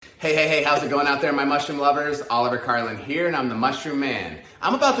Hey, how's it going out there, my mushroom lovers? Oliver Carlin here, and I'm the Mushroom Man.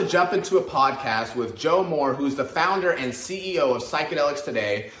 I'm about to jump into a podcast with Joe Moore, who's the founder and CEO of Psychedelics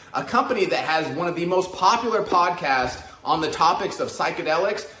Today, a company that has one of the most popular podcasts on the topics of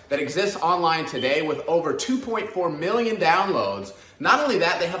psychedelics that exists online today with over 2.4 million downloads. Not only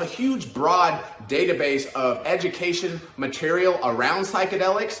that, they have a huge, broad database of education material around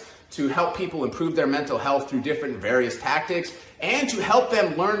psychedelics to help people improve their mental health through different various tactics, and to help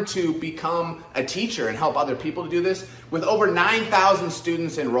them learn to become a teacher and help other people to do this. With over 9,000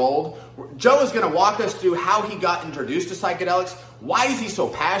 students enrolled, Joe is going to walk us through how he got introduced to psychedelics, why is he so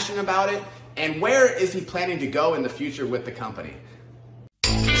passionate about it, and where is he planning to go in the future with the company.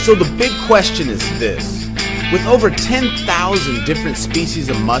 So the big question is this: with over 10,000 different species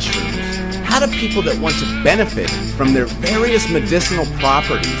of mushrooms, how do people that want to benefit from their various medicinal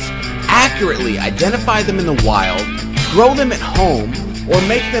properties accurately identify them in the wild, grow them at home, or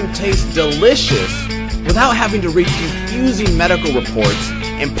make them taste delicious without having to read confusing medical reports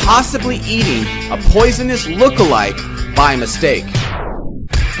and possibly eating a poisonous look-alike by mistake?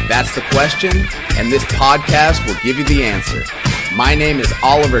 That's the question, and this podcast will give you the answer. My name is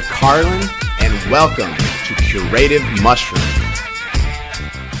Oliver Carlin, and welcome to Curative Mushrooms.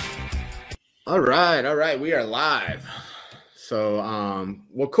 All right, we are live. So,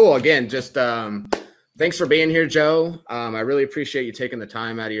 well, cool. Again, just thanks for being here, Joe. I really appreciate you taking the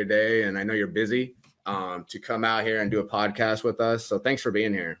time out of your day, and I know you're busy, to come out here and do a podcast with us. So thanks for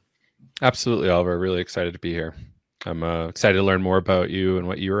being here. Absolutely, Oliver. Really excited to be here. I'm excited to learn more about you and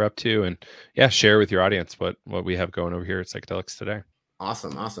what you were up to, and share with your audience what we have going over here at Psychedelics Today.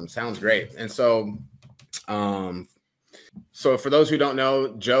 Awesome. Sounds great. And so for those who don't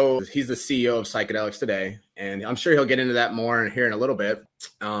know, Joe, he's the CEO of Psychedelics Today, and I'm sure he'll get into that more here in a little bit.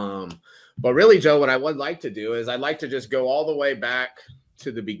 But really, Joe, what I would like to do is I'd like to just go all the way back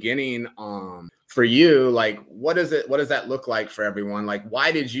to the beginning. For you, like, what does that look like for everyone? Like,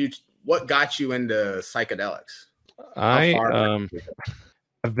 what got you into psychedelics?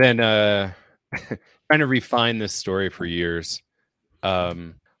 I've been trying to refine this story for years.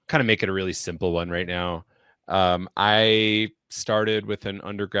 Kind of make it a really simple one right now. I started with an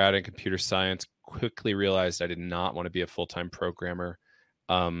undergrad in computer science, quickly realized I did not want to be a full-time programmer.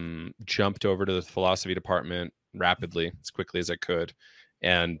 Jumped over to the philosophy department rapidly, as quickly as I could.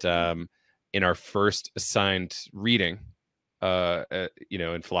 And in our first assigned reading,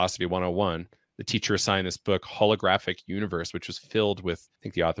 in Philosophy 101, the teacher assigned this book, Holographic Universe, which was filled with, I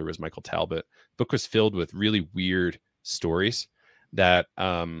think the author was Michael Talbot. The book was filled with really weird stories that,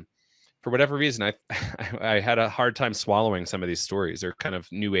 for whatever reason, I had a hard time swallowing some of these stories. They're kind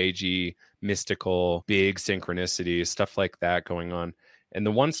of new agey, mystical, big synchronicities, stuff like that going on. And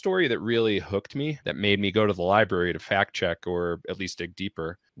the one story that really hooked me, that made me go to the library to fact check or at least dig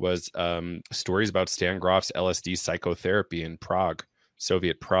deeper, was stories about Stan Grof's LSD psychotherapy in Prague,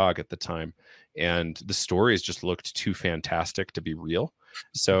 Soviet Prague at the time. And the stories just looked too fantastic to be real.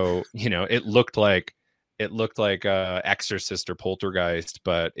 So, it looked like Exorcist or Poltergeist,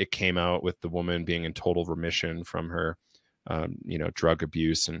 but it came out with the woman being in total remission from her, drug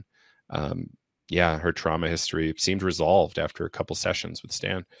abuse, and her trauma history seemed resolved after a couple sessions with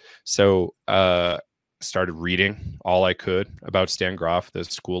Stan. So started reading all I could about Stan Grof, the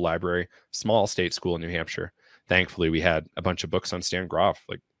school library, small state school in New Hampshire. Thankfully, we had a bunch of books on Stan Grof,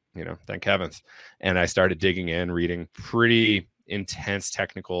 thank heavens. And I started digging in, reading pretty intense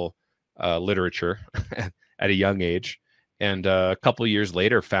technical literature at a young age. And a couple of years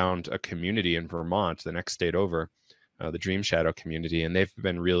later, found a community in Vermont, the next state over, the Dream Shadow community. And they've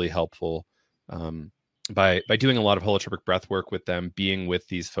been really helpful by doing a lot of holotropic breath work with them, being with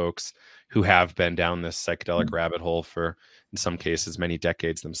these folks who have been down this psychedelic rabbit hole for, in some cases, many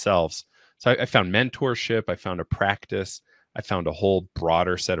decades themselves. So I found mentorship, I found a practice, I found a whole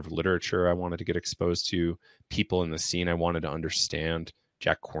broader set of literature I wanted to get exposed to, people in the scene I wanted to understand.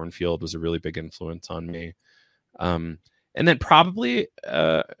 Jack Kornfield was a really big influence on me. And then probably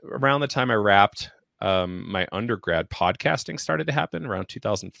around the time I wrapped my undergrad, podcasting started to happen around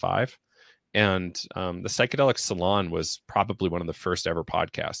 2005. And the Psychedelic Salon was probably one of the first ever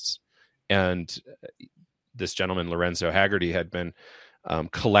podcasts. And this gentleman, Lorenzo Haggerty, had been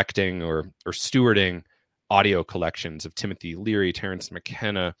collecting or stewarding audio collections of Timothy Leary, Terrence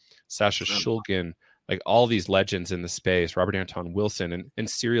McKenna, Sasha Shulgin, like all these legends in the space, Robert Anton Wilson, and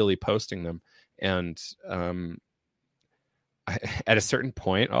serially posting them. And at a certain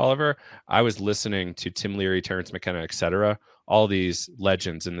point, Oliver, I was listening to Tim Leary, Terrence McKenna, etc., all these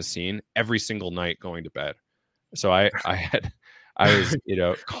legends in the scene every single night going to bed. So I was,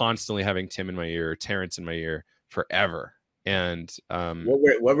 constantly having Tim in my ear, Terrence in my ear forever. And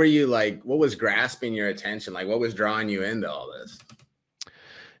what were you like? What was grasping your attention? Like, what was drawing you into all this?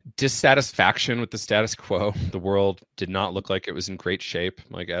 Dissatisfaction with the status quo. The world did not look like it was in great shape.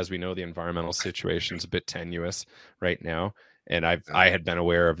 Like, as we know, the environmental situation is a bit tenuous right now, and I had been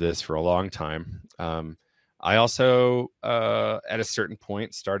aware of this for a long time. I also, at a certain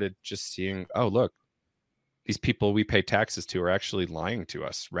point, started just seeing, oh, look, these people we pay taxes to are actually lying to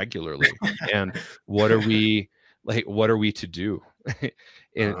us regularly. And what are we to do?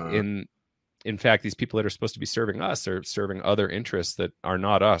 In fact, these people that are supposed to be serving us are serving other interests that are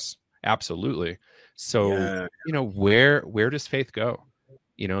not us. Absolutely. So, where does faith go?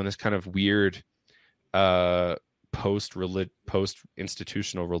 In this kind of weird post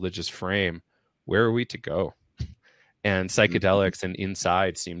institutional religious frame, where are we to go? And psychedelics and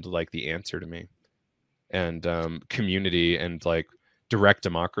inside seemed like the answer to me. And community and like direct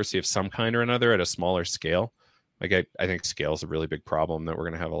democracy of some kind or another at a smaller scale. Like I think scale is a really big problem that we're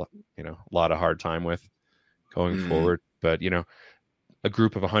going to have a lot of hard time with going forward. But a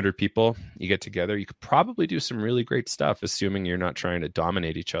group of 100 people, you get together, you could probably do some really great stuff, assuming you're not trying to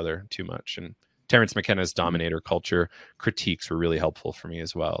dominate each other too much. And Terence McKenna's dominator culture critiques were really helpful for me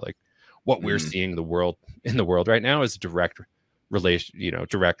as well. Like what we're seeing in the world right now is direct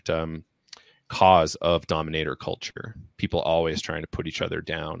cause of dominator culture. People always trying to put each other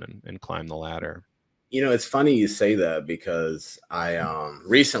down and climb the ladder. It's funny you say that, because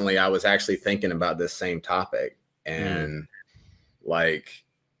recently I was actually thinking about this same topic, and like,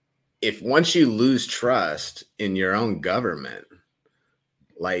 if once you lose trust in your own government,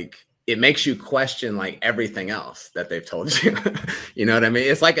 like it makes you question like everything else that they've told you. You know what I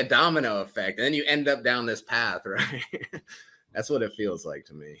mean? It's like a domino effect, and then you end up down this path, right? That's what it feels like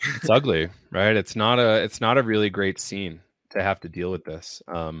to me. It's ugly, right? It's not a really great scene to have to deal with this.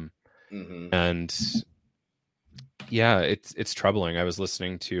 And yeah, it's troubling. I was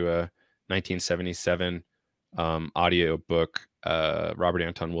listening to a 1977 audio book, Robert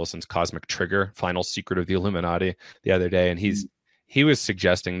Anton Wilson's Cosmic Trigger, Final Secret of the Illuminati, the other day, and he was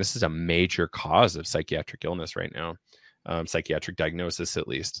suggesting this is a major cause of psychiatric illness right now, psychiatric diagnosis at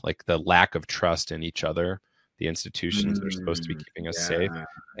least, like the lack of trust in each other, the institutions that are supposed to be keeping us safe,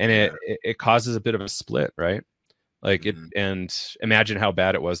 and it causes a bit of a split, right? Like it, and imagine how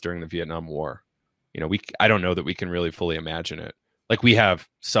bad it was during the Vietnam War. I don't know that we can really fully imagine it. Like we have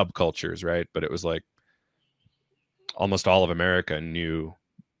subcultures, right? But it was like almost all of America knew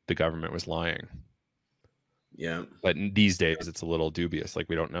the government was lying. Yeah. But these days it's a little dubious. Like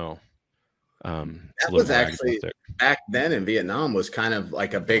we don't know. That was actually back then in Vietnam was kind of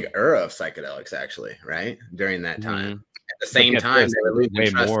like a big era of psychedelics, actually, right? During that time. At the same time, they were way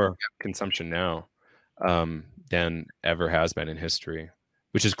more consumption now than ever has been in history,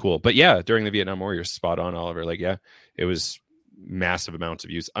 which is cool. But yeah, during the Vietnam War, you're spot on, Oliver. Like, yeah, it was massive amounts of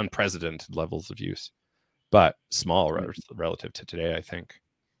use, unprecedented levels of use, but small relative to today, I think.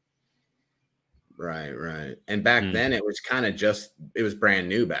 Right. And back then it was kind of it was brand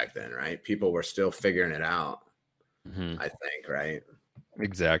new back then, right? People were still figuring it out, I think, right?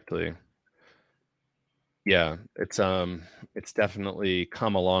 Exactly. Yeah, it's definitely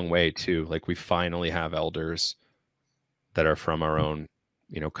come a long way too. Like we finally have elders that are from our own,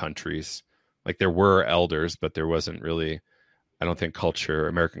 countries. Like there were elders, but there wasn't really, I don't think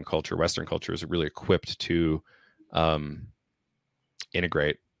American culture, Western culture is really equipped to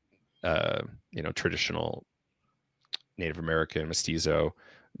integrate traditional Native American, mestizo,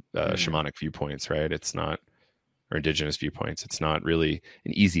 shamanic viewpoints, right? It's not, or indigenous viewpoints. It's not really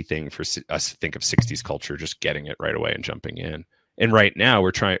an easy thing for us to think of 60s culture, just getting it right away and jumping in. And right now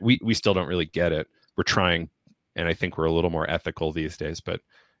we're trying, we still don't really get it. We're trying, and I think we're a little more ethical these days, but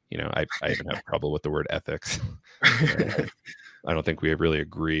I even have trouble with the word ethics. I don't think we really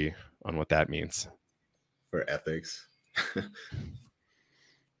agree on what that means. For ethics.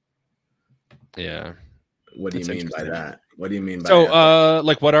 Yeah. What do you mean by that? What do you mean by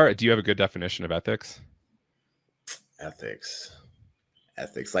ethics? Do you have a good definition of ethics? Ethics.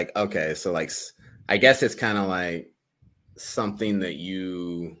 Like, okay. So like, I guess it's kind of like something that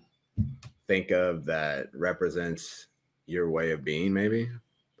you think of that represents your way of being, maybe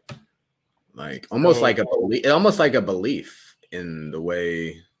like almost like a belief in the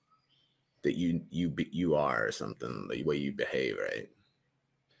way that you are, or something, the way you behave, right?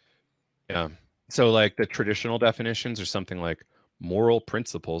 Yeah. So like the traditional definitions are something like moral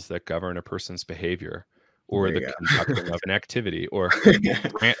principles that govern a person's behavior or the conducting of an activity, or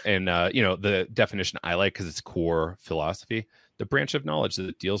and the definition I like because it's core philosophy, the branch of knowledge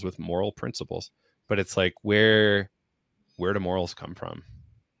that deals with moral principles. But it's like where do morals come from?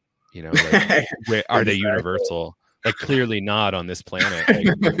 Like, where are they universal? Like clearly not on this planet.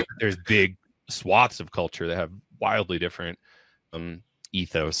 Like, there's big swaths of culture that have wildly different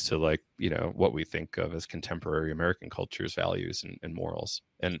ethos to, like, you know, what we think of as contemporary American culture's values and morals.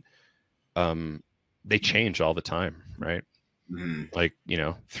 And they change all the time, right? Like, you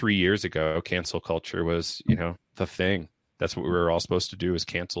know, 3 years ago, cancel culture was, you know, the thing. That's what we were all supposed to do, is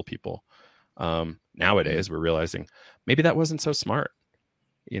cancel people. Nowadays, we're realizing maybe that wasn't so smart,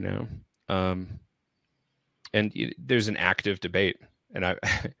 you know. And there's an active debate, and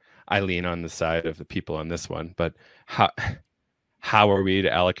I lean on the side of the people on this one. But how are we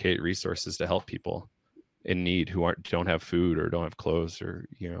to allocate resources to help people in need who don't have food or don't have clothes or,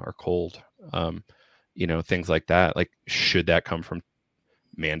 you know, are cold? You know, things like that. Like, should that come from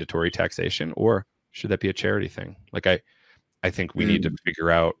mandatory taxation, or should that be a charity thing? Like, I think we need to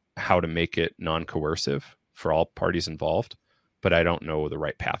figure out how to make it non-coercive for all parties involved, but I don't know the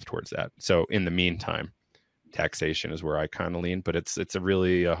right path towards that. So in the meantime, taxation is where I kind of lean, but it's a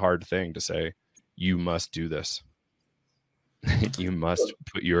really hard thing to say, you must do this. You must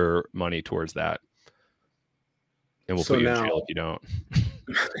put your money towards that. And we'll put you in jail if you don't.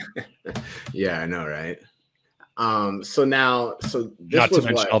 Yeah, I know, right? So this not to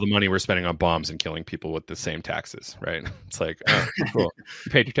mention all the money we're spending on bombs and killing people with the same taxes, right? It's like, oh, cool.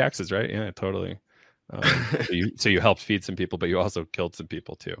 You paid your taxes, right? Yeah, totally. So you helped feed some people, but you also killed some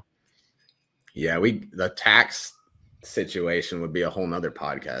people too. Yeah, the tax situation would be a whole nother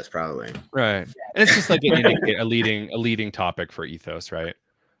podcast, probably. Right. And it's just like a leading topic for ethos, right?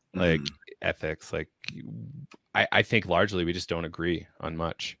 Like ethics. Like, I think largely we just don't agree on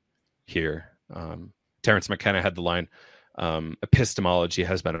much here. Terence McKenna had the line, epistemology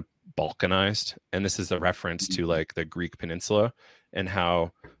has been balkanized. And this is a reference to like the Greek peninsula and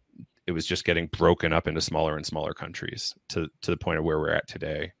how it was just getting broken up into smaller and smaller countries to the point of where we're at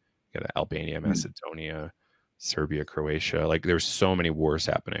today. You got Albania, Macedonia, Serbia, Croatia. Like, there's so many wars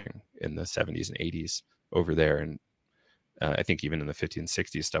happening in the 70s and 80s over there. And I think even in the 50s and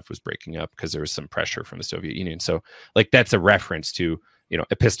 60s, stuff was breaking up because there was some pressure from the Soviet Union. So like, that's a reference to, you know,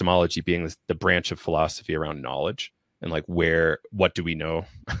 epistemology being the branch of philosophy around knowledge and like what do we know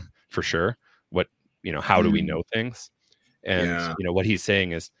for sure? What, you know, how do we know things? And, you know, what he's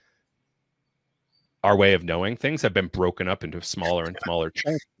saying is our way of knowing things have been broken up into smaller and smaller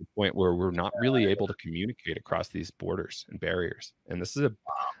chunks to the point where we're not really able to communicate across these borders and barriers. And this is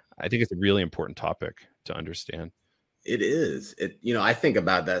I think it's a really important topic to understand. It is. You know, I think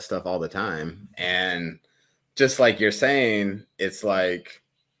about that stuff all the time. And just like you're saying, it's like,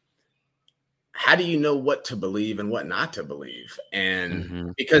 how do you know what to believe and what not to believe?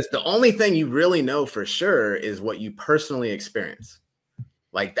 And because the only thing you really know for sure is what you personally experience.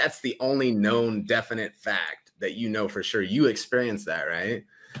 Like, that's the only known definite fact that you know for sure. You experience that, right?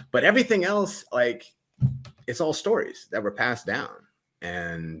 But everything else, like, it's all stories that were passed down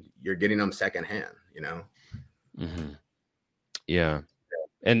and you're getting them secondhand, you know? Yeah.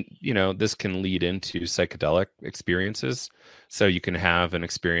 And, you know, this can lead into psychedelic experiences. So you can have an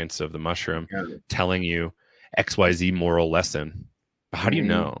experience of the mushroom telling you XYZ moral lesson. But how do you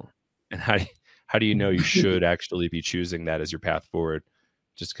know? And how do you know you should actually be choosing that as your path forward?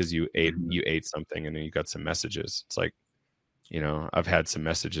 Just because you ate something and then you got some messages. It's like, you know, I've had some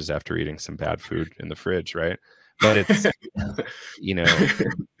messages after eating some bad food in the fridge, right? But it's, you know,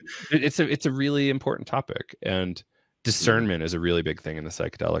 it's a really important topic, and discernment is a really big thing in the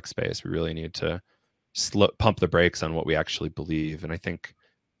psychedelic space. We really need to pump the brakes on what we actually believe. And I think,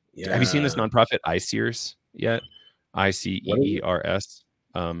 have you seen this nonprofit ICEERS yet? ICEERS.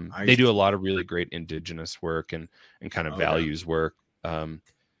 They do a lot of really great indigenous work and kind of values work.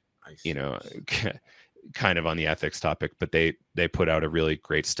 You know, kind of on the ethics topic, but they put out a really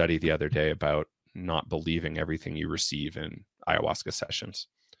great study the other day about not believing everything you receive in ayahuasca sessions,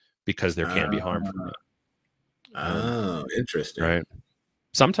 because there can be harm from it. Oh, interesting. Right.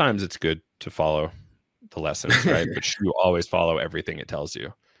 Sometimes it's good to follow the lessons, right? But should you always follow everything it tells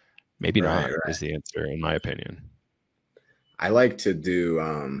you? Maybe not is the answer, in my opinion. I like to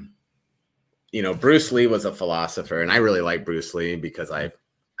do, you know, Bruce Lee was a philosopher, and I really like Bruce Lee because I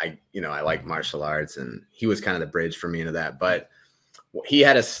like martial arts, and he was kind of the bridge for me into that. But he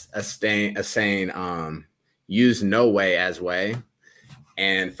had a saying, use no way as way.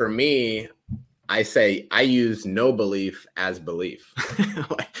 And for me, I say I use no belief as belief.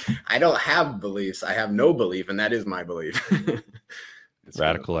 I don't have beliefs. I have no belief, and that is my belief.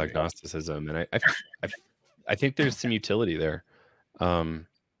 Radical agnosticism. And I think there's some utility there.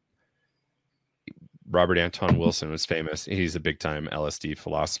 Robert Anton Wilson was famous. He's a big time LSD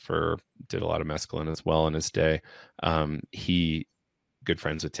philosopher, did a lot of mescaline as well in his day. He good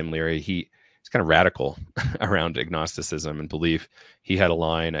friends with Tim Leary. he's kind of radical around agnosticism and belief. He had a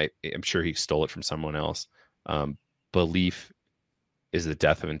line, I'm sure he stole it from someone else. Belief is the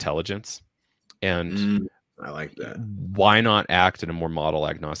death of intelligence. And I like that. Why not act in a more model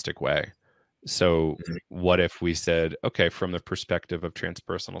agnostic way? So what if we said, okay, from the perspective of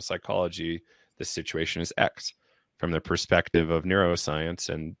transpersonal psychology, the situation is X. From the perspective of neuroscience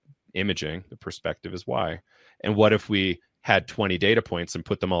and imaging, the perspective is Y. And what if we had 20 data points and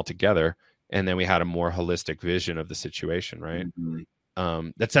put them all together, and then we had a more holistic vision of the situation, right?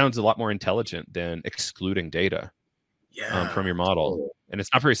 That sounds a lot more intelligent than excluding data from your model. And it's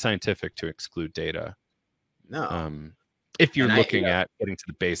not very scientific to exclude data. No. If you're looking at getting to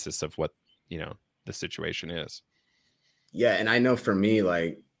the basis of what, the situation is. Yeah. And I know for me,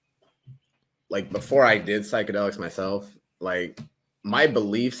 like before I did psychedelics myself, like my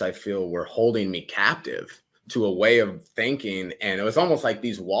beliefs, I feel, were holding me captive to a way of thinking. And it was almost like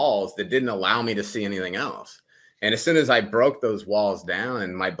these walls that didn't allow me to see anything else. And as soon as I broke those walls down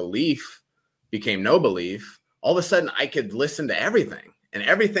and my belief became no belief, all of a sudden I could listen to everything. And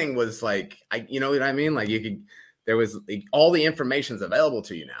everything was like, you know what I mean? Like there was all the information's available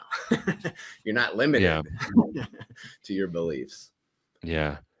to you now. You're not limited to your beliefs.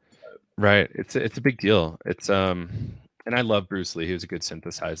 Yeah. Right. It's a big deal. It's and I love Bruce Lee. He was a good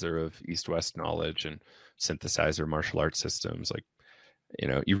synthesizer of East-West knowledge and synthesizer martial arts systems. Like,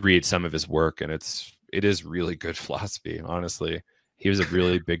 you read some of his work and it is really good philosophy. Honestly, he was a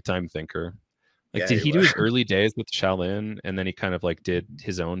really big time thinker. Like, did he do his early days with Shaolin and then he kind of like did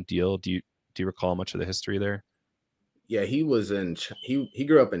his own deal? Do you recall much of the history there? Yeah, he was he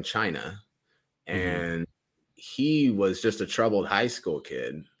grew up in China, and he was just a troubled high school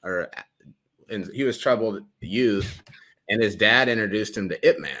kid, and he was troubled youth, and his dad introduced him to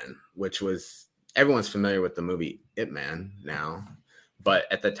Ip Man, which was, everyone's familiar with the movie Ip Man now, but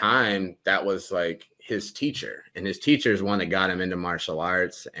at the time that was like his teacher, and his teacher is one that got him into martial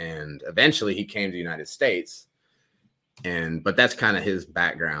arts, and eventually he came to the United States, but that's kind of his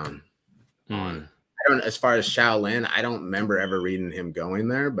background on. As far as Shaolin, I don't remember ever reading him going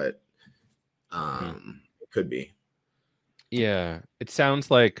there, but it could be. Yeah, it sounds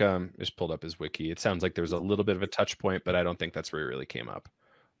like just pulled up his wiki. It sounds like there was a little bit of a touch point, but I don't think that's where it really came up.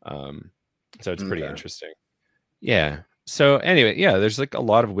 So it's pretty interesting. Yeah. So anyway, there's like a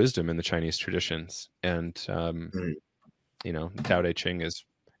lot of wisdom in the Chinese traditions, and Tao Te Ching is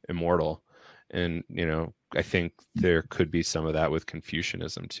immortal, and I think there could be some of that with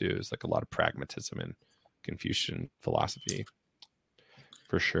Confucianism too. It's like a lot of pragmatism in Confucian philosophy,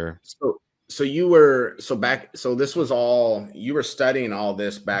 for sure. So this was all, you were studying all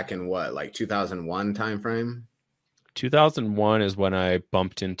this back in what, like 2001 timeframe? 2001 is when I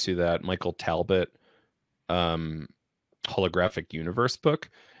bumped into that Michael Talbot holographic universe book,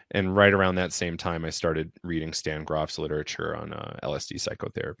 and right around that same time I started reading Stan Grof's literature on LSD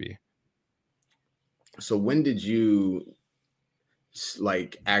psychotherapy. So when did you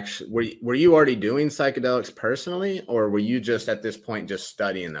actually, were you already doing psychedelics personally, or were you just at this point just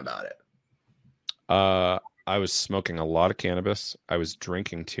studying about it? I was smoking a lot of cannabis. I was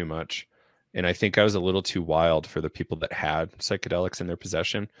drinking too much, and I think I was a little too wild for the people that had psychedelics in their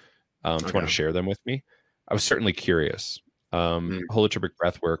possession to want to share them with me. I was certainly curious. Holotropic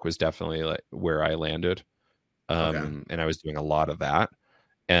breath work was definitely like where I landed, and I was doing a lot of that.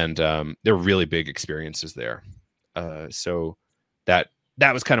 And there were really big experiences there. So that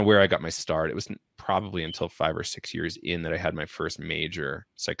was kind of where I got my start. It was probably until 5 or 6 years in that I had my first major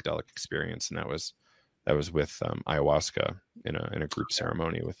psychedelic experience, and that was with ayahuasca in a group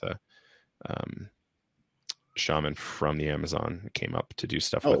ceremony with a shaman from the Amazon who came up to do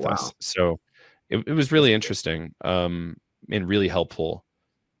stuff with us. So it was really interesting and really helpful.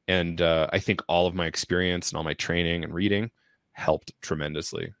 And I think all of my experience and all my training and reading helped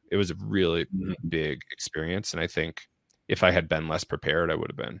tremendously. It was a really big experience, and I think if I had been less prepared, I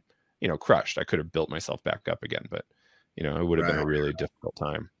would have been, crushed. I could have built myself back up again, but it would have been a really difficult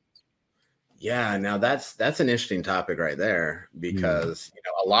time. Yeah, now that's an interesting topic right there, because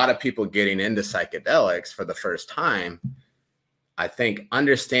a lot of people getting into psychedelics for the first time, I think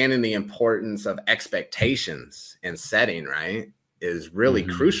understanding the importance of expectations and setting, right, is really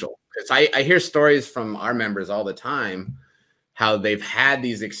crucial. Because I hear stories from our members all the time how they've had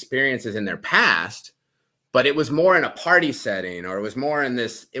these experiences in their past, but it was more in a party setting, or it was more in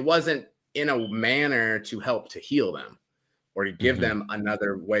this, it wasn't in a manner to help to heal them or to give them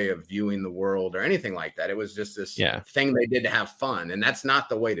another way of viewing the world or anything like that. It was just this thing they did to have fun. And that's not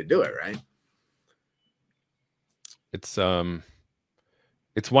the way to do it, right? It's one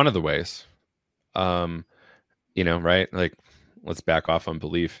of the ways, right? Like, let's back off on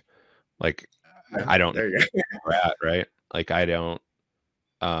belief. Like, Yeah, I don't know there you go. where we're at, right? Like, I don't.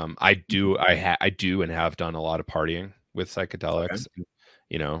 I do. I do and have done a lot of partying with Okay. psychedelics.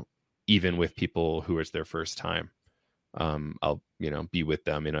 You know, even with people who it's their first time. I'll be with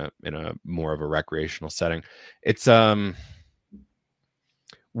them in a more of a recreational setting. It's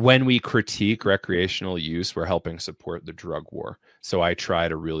when we critique recreational use, we're helping support the drug war. So I try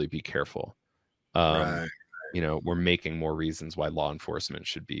to really be careful. Right. We're making more reasons why law enforcement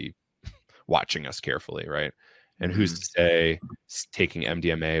should be watching us carefully, right? And who's to say taking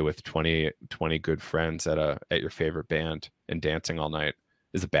MDMA with 20 good friends at your favorite band and dancing all night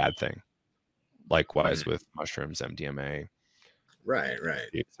is a bad thing? Likewise with mushrooms, MDMA, Right.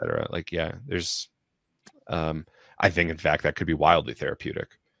 etc. Like, yeah, there's I think in fact that could be wildly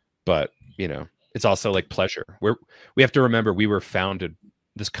therapeutic, but it's also like pleasure. We have to remember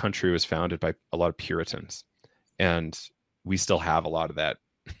this country was founded by a lot of Puritans, and we still have a lot of that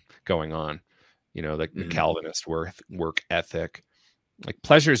going on. Like the Calvinist work ethic. Like,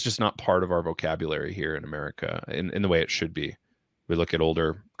 pleasure is just not part of our vocabulary here in America in the way it should be. We look at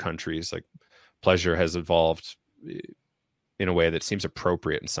older countries, like pleasure has evolved in a way that seems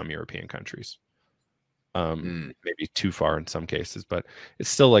appropriate in some European countries. Maybe too far in some cases, but it's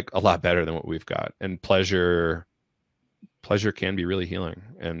still like a lot better than what we've got. And pleasure can be really healing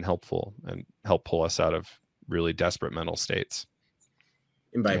and helpful and help pull us out of really desperate mental states.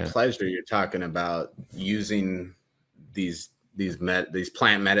 And by pleasure, you're talking about using these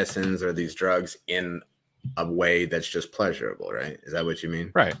plant medicines or these drugs in a way that's just pleasurable, right? Is that what you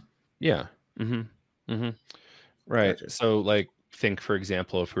mean? Right. Yeah. Right. Gotcha. So, like, think, for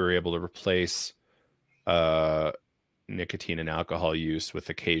example, if we were able to replace nicotine and alcohol use with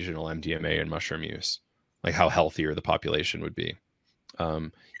occasional MDMA and mushroom use, like how healthier the population would be.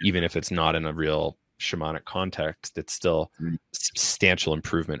 Even if it's not in a real shamanic context, it's still substantial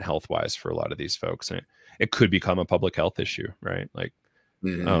improvement health-wise for a lot of these folks. And it could become a public health issue, right? Like,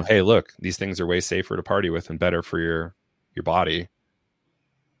 oh, hey, look, these things are way safer to party with and better for your body.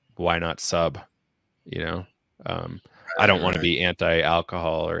 Why not sub? I don't want to be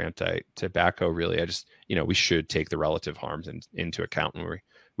anti-alcohol or anti-tobacco, really. I just, we should take the relative harms into account when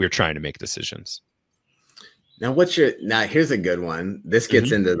we're trying to make decisions. Now, here's a good one. This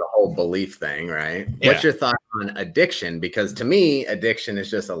gets into the whole belief thing, right? Yeah. What's your thought on addiction? Because to me, addiction is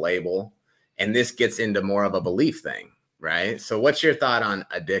just a label, and this gets into more of a belief thing, right? So what's your thought on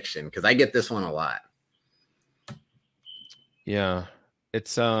addiction? Because I get this one a lot. Yeah,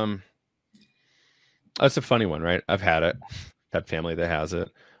 it's that's a funny one, right? I've had it. Had family that has it.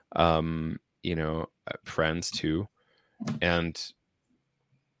 Friends too. And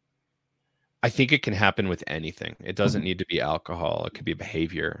I think it can happen with anything. It doesn't need to be alcohol. It could be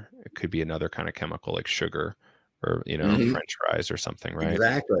behavior. It could be another kind of chemical like sugar or, French fries or something, right?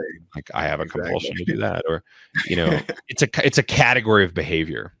 Exactly. Like, I have a compulsion to do that. Or, it's a category of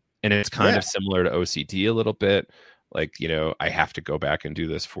behavior. And it's kind of similar to OCD a little bit. Like, I have to go back and do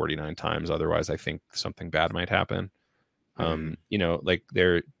this 49 times. Otherwise, I think something bad might happen. Like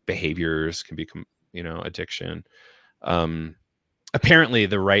their behaviors can become, addiction. Apparently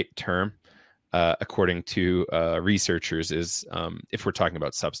the right term, according to researchers, is if we're talking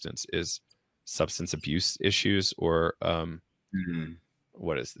about substance abuse issues, or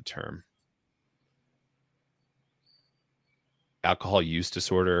what is the term? Alcohol use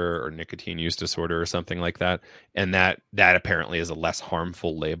disorder or nicotine use disorder or something like that. And that apparently is a less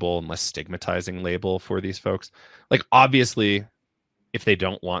harmful label and less stigmatizing label for these folks. Like, obviously, if they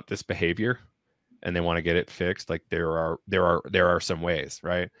don't want this behavior and they want to get it fixed, like there are some ways,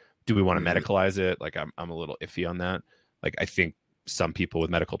 right? Do we want to medicalize it? Like, I'm a little iffy on that. Like, I think some people with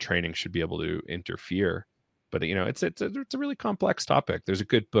medical training should be able to interfere, but it's a really complex topic. There's a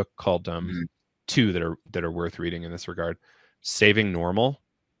good book called two that are worth reading in this regard. Saving Normal,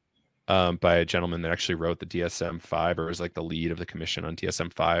 by a gentleman that actually wrote the DSM-5, or was like the lead of the commission on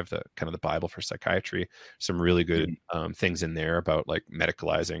DSM-5, the kind of the Bible for psychiatry. Some really good things in there about like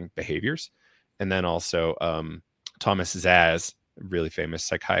medicalizing behaviors. And then also Thomas Zaz, a really famous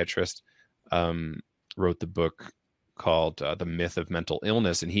psychiatrist, wrote the book called The Myth of Mental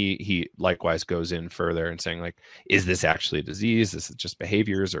Illness. And he likewise goes in further and saying, like, is this actually a disease? Is it just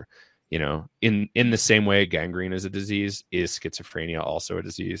behaviors? Or in the same way gangrene is a disease, is schizophrenia also a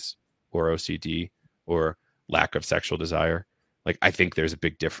disease, or OCD, or lack of sexual desire? Like, I think there's a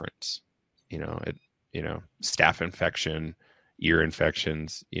big difference. Staph infection, ear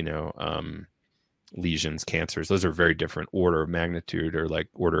infections, lesions, cancers. Those are very different order of magnitude, or like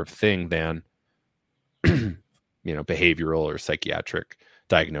order of thing, than behavioral or psychiatric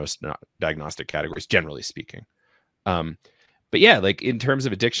diagnostic categories, generally speaking. But yeah, like in terms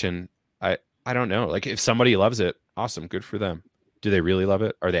of addiction, I don't know. Like if somebody loves it, awesome, good for them. Do they really love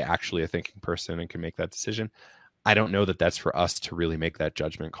it? Are they actually a thinking person and can make that decision? I don't know that that's for us to really make that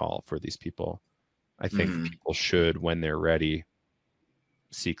judgment call for these people. I think people should, when they're ready,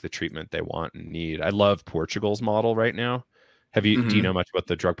 seek the treatment they want and need. I love Portugal's model right now. Do you know much about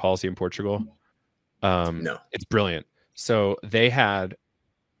the drug policy in Portugal? No. It's brilliant. So they had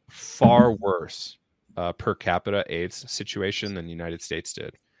far worse per capita AIDS situation than the United States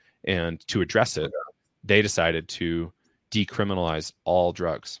did. And to address it, they decided to decriminalize all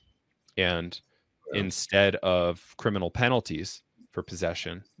drugs. And instead of criminal penalties for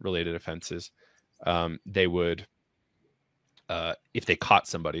possession related offenses, they would, if they caught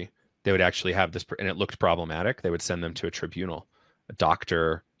somebody, they would actually have this, and it looked problematic, they would send them to a tribunal, a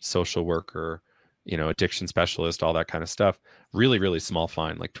doctor, social worker, addiction specialist, all that kind of stuff. Really, really small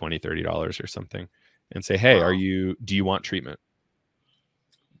fine, like $20-$30 or something, and say, hey, do you want treatment?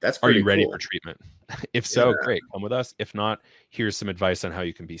 Are you ready for treatment? If so, great, come with us. If not, here's some advice on how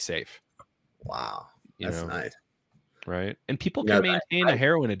you can be safe. Wow. That's nice. Right. And people can maintain a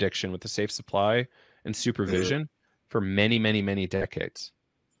heroin addiction with a safe supply and supervision for many, many, many decades.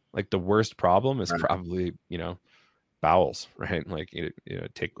 Like the worst problem is probably, bowels, right? Like,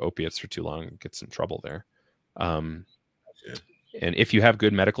 take opiates for too long and get in trouble there. And if you have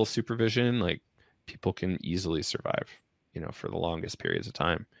good medical supervision, like people can easily survive, for the longest periods of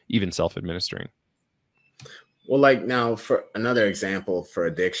time, even self-administering. Well, like now for another example for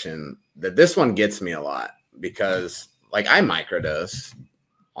addiction, this one gets me a lot because like I microdose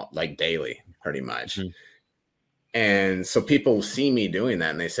like daily pretty much. And so people see me doing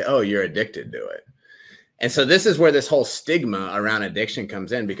that and they say, oh, you're addicted to it. And so this is where this whole stigma around addiction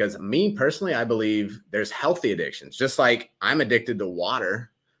comes in, because me personally, I believe there's healthy addictions. Just like I'm addicted to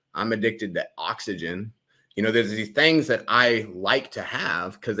water, I'm addicted to oxygen. There's these things that I like to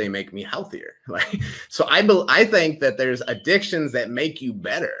have because they make me healthier. Like, so I think that there's addictions that make you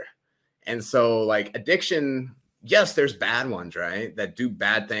better. And so like addiction, yes, there's bad ones, right? That do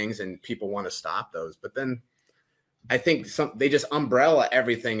bad things and people want to stop those. But then I think they just umbrella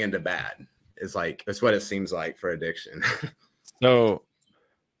everything into bad. That's what it seems like for addiction. So,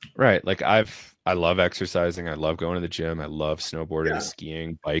 right. Like I love exercising. I love going to the gym. I love snowboarding,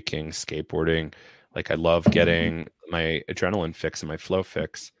 skiing, biking, skateboarding. Like I love getting my adrenaline fix and my flow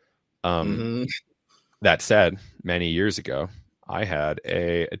fix. That said, many years ago, I had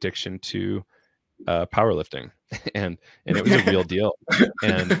a addiction to powerlifting, and it was a real deal.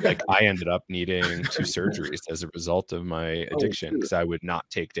 And like I ended up needing 2 surgeries as a result of my addiction because I would not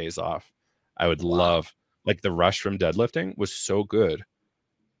take days off. I would love, like the rush from deadlifting was so good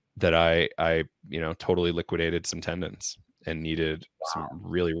that I totally liquidated some tendons and needed some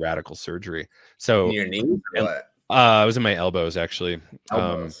really radical surgery. So in your knees or what? I was in my elbows actually.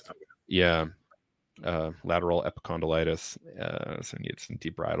 Elbows. Lateral epicondylitis. So I needed some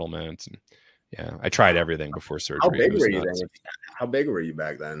debridement, and I tried everything before surgery. How big were you then? How big were you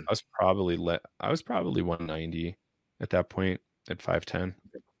back then? I was probably 190 at that point at 5'10".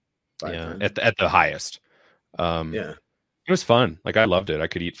 Yeah, at the highest. It was fun. Like I loved it. I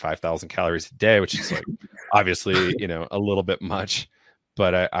could eat 5,000 calories a day, which is like obviously, a little bit much,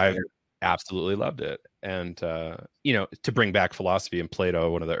 but I absolutely loved it. And, to bring back philosophy and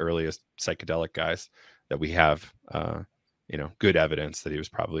Plato, one of the earliest psychedelic guys that we have, good evidence that he was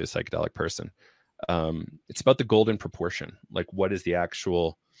probably a psychedelic person. It's about the golden proportion. Like what is the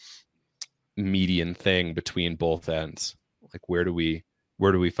actual median thing between both ends? Like where do we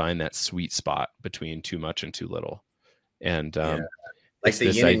find that sweet spot between too much and too little? And like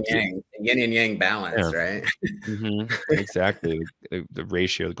the yin and yang balance, right? Exactly. The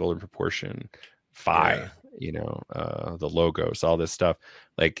ratio, the golden proportion, phi, the logos, all this stuff.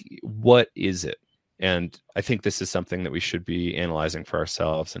 Like, what is it? And I think this is something that we should be analyzing for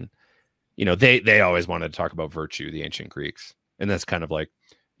ourselves. And they always wanted to talk about virtue, the ancient Greeks, and that's kind of like,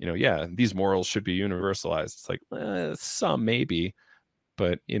 these morals should be universalized. It's like some maybe,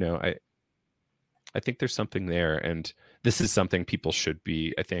 but I think there's something there, and this is something people should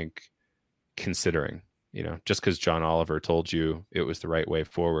be, I think, considering. Just because John Oliver told you it was the right way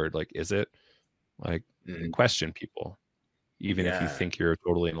forward, like, is it? Like, question people, even if you think you're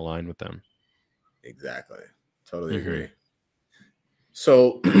totally in line with them. Exactly, totally agree.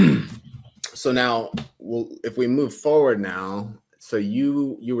 So, now, if we move forward now, so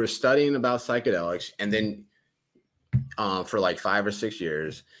you were studying about psychedelics, and then for like 5 or 6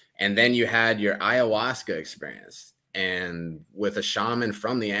 years. And then you had your ayahuasca experience and with a shaman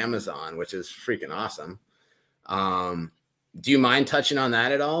from the Amazon, which is freaking awesome. Do you mind touching on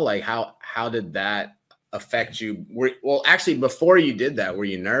that at all? Like how did that affect you? Well, actually, before you did that, were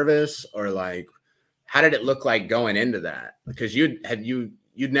you nervous, or like, how did it look like going into that? Because you'd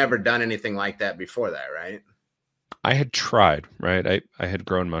never done anything like that before that, right? I had tried, right? I had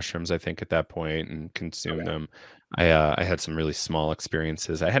grown mushrooms, I think, at that point and consumed Okay. them. I had some really small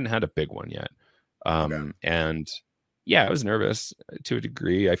experiences. I hadn't had a big one yet. Okay. And yeah, I was nervous to a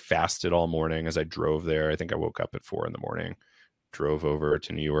degree. I fasted all morning as I drove there. I think I woke up at 4 a.m, drove over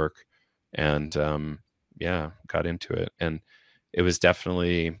to New York, and yeah, got into it. And it was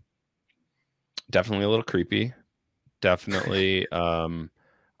definitely a little creepy. Definitely,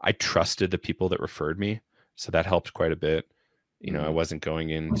 I trusted the people that referred me, so that helped quite a bit. You know, I wasn't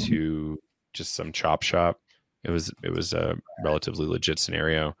going into just some chop shop. It was a relatively legit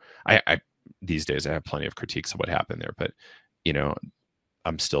scenario. I these days I have plenty of critiques of what happened there, but you know,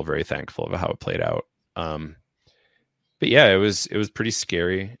 I'm still very thankful of how it played out. But yeah, it was pretty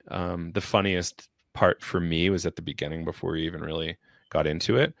scary. The funniest part for me was at the beginning, before we even really got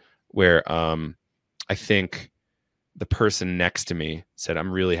into it, where I think the person next to me said,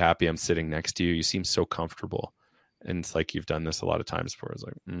 "I'm really happy I'm sitting next to you. You seem so comfortable." And it's like, "You've done this a lot of times before." I was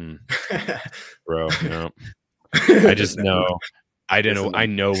like, bro, you know, I just know, I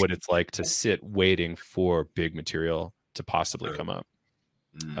know what it's like to sit waiting for big material to possibly come up.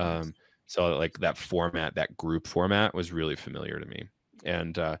 So like that format, that group format, was really familiar to me.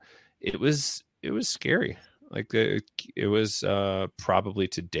 And it was scary. Like it was probably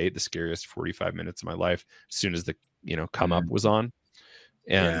to date the scariest 45 minutes of my life, as soon as the come up was on.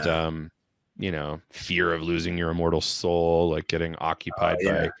 And fear of losing your immortal soul, like getting occupied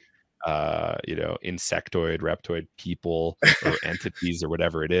by insectoid, reptoid people or entities or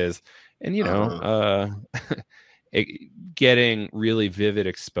whatever it is. And getting really vivid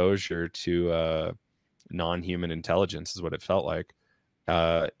exposure to non-human intelligence is what it felt like.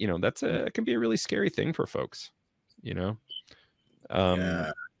 It can be a really scary thing for folks,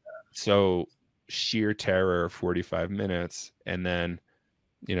 so sheer terror, 45 minutes, and then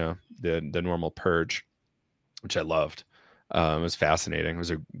the normal purge, which I loved. It was fascinating. It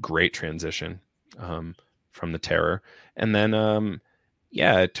was a great transition from the terror, and then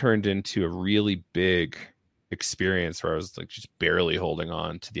it turned into a really big experience where I was like just barely holding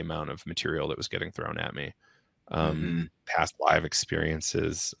on to the amount of material that was getting thrown at me. Past live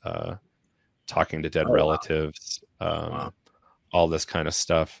experiences, talking to dead relatives, all this kind of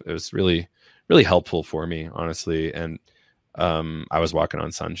stuff. It was really, really helpful for me, honestly. And I was walking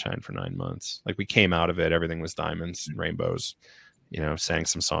on sunshine for 9 months. Like, we came out of it, everything was diamonds and rainbows, sang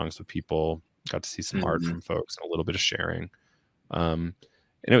some songs with people, got to see some art from folks, and a little bit of sharing. And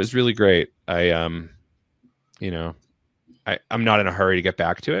it was really great. I'm not in a hurry to get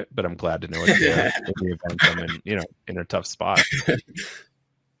back to it, but I'm glad to know it's there in the event I'm in a tough spot.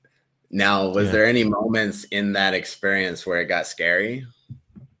 Now, was there any moments in that experience where it got scary?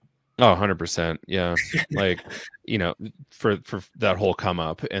 Oh, 100%. Yeah. Like, for that whole come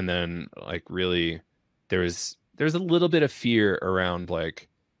up, and then like really there's a little bit of fear around like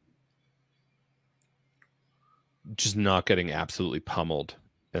just not getting absolutely pummeled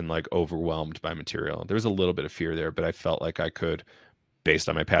and like overwhelmed by material. There was a little bit of fear there, but I felt like I could, based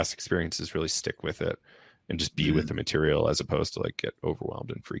on my past experiences, really stick with it and just be with the material, as opposed to like get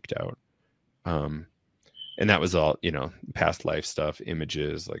overwhelmed and freaked out. And that was all, past life stuff,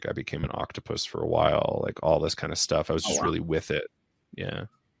 images. Like, I became an octopus for a while, like all this kind of stuff. I was just really with it. Yeah.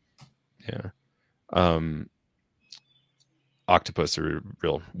 Octopus are a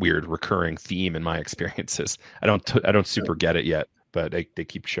real weird recurring theme in my experiences. I don't super get it yet, but they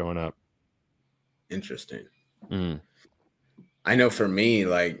keep showing up. Interesting. I know for me,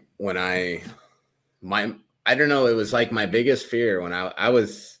 like when I don't know, it was like my biggest fear when I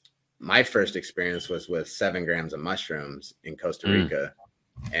was, my first experience was with 7 grams of mushrooms in Costa Rica.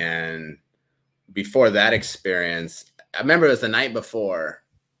 And before that experience, I remember it was the night before,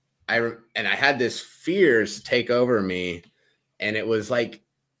 I had this fears take over me. And it was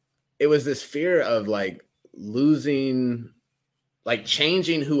this fear of like losing, like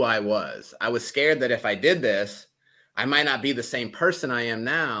changing who I was. I was scared that if I did this, I might not be the same person I am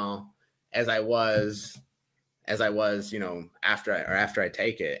now as I was, after I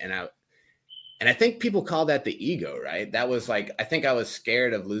take it. And I think people call that the ego, right? That was like, I think I was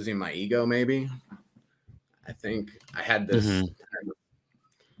scared of losing my ego. Maybe I think I had this,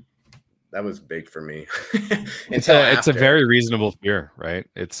 that was big for me. It's a very reasonable fear, right?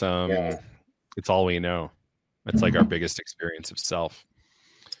 It's all we know. It's like our biggest experience of self.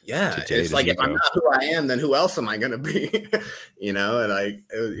 Yeah, it's like, if I'm not who I am, then who else am I going to be? And like,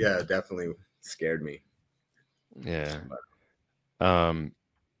 it definitely scared me. Yeah.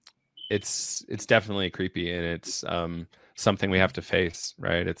 it's definitely creepy, and it's something we have to face,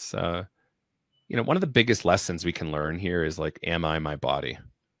 right? It's one of the biggest lessons we can learn here is like, am I my body?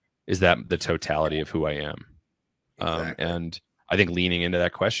 Is that the totality of who I am? Exactly. And I think leaning into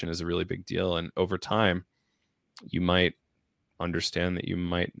that question is a really big deal. And over time, you might understand that you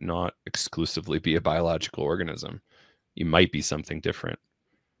might not exclusively be a biological organism. You might be something different,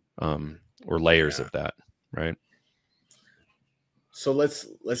 or layers of that, right? So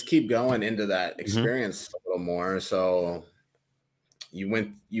let's keep going into that Mm-hmm. experience a little more. So you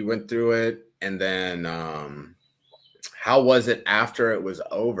went through it, and then how was it after it was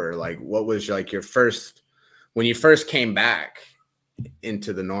over? Like, what was like your first, when you first came back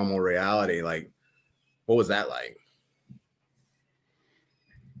into the normal reality? Like, what was that like?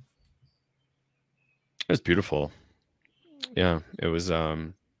 It was beautiful. Yeah, it was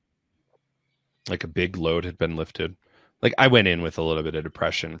like a big load had been lifted. Like, I went in with a little bit of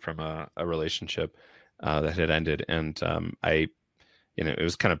depression from a relationship that had ended, and it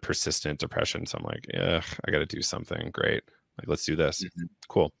was kind of persistent depression. So I'm like, yeah, I got to do something. Great, like, let's do this. Mm-hmm.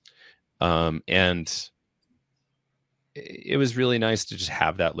 Cool. And it was really nice to just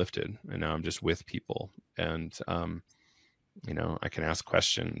have that lifted, and now I'm just with people, and I can ask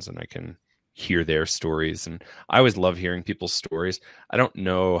questions, and I can hear their stories. And I always love hearing people's stories. I don't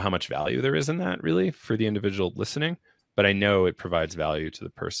know how much value there is in that really for the individual listening, but I know it provides value to the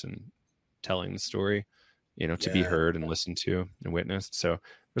person telling the story, to be heard and listened to and witnessed. So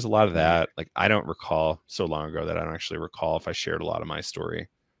there's a lot of that. Like, I don't recall, so long ago that I don't actually recall if I shared a lot of my story.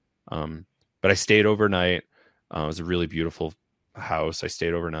 But I stayed overnight. It was a really beautiful house. I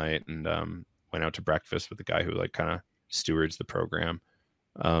stayed overnight and went out to breakfast with the guy who like kind of stewards the program.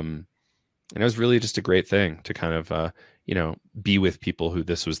 And it was really just a great thing to kind of, be with people who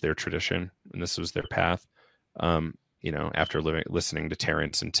this was their tradition and this was their path. After listening to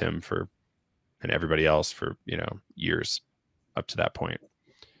Terrence and Tim and everybody else for, years up to that point.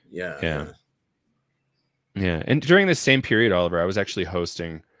 Yeah. And during this same period, Oliver, I was actually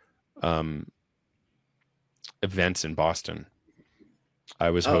hosting events in Boston.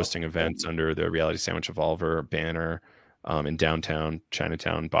 I was hosting events under the Reality Sandwich Evolver banner in downtown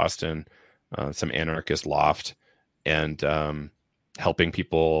Chinatown, Boston, some anarchist loft, and helping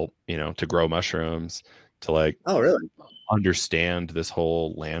people, to grow mushrooms, to like understand this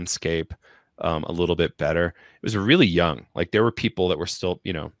whole landscape a little bit better. It was really young. Like, there were people that were still,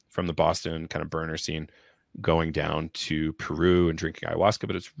 from the Boston kind of burner scene going down to Peru and drinking ayahuasca,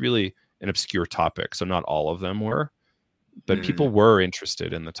 but it's really an obscure topic. So not all of them were, but people were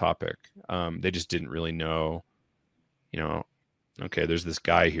interested in the topic. They just didn't really know, okay, there's this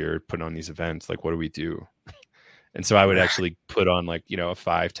guy here putting on these events. Like, what do we do? And so I would actually put on like, a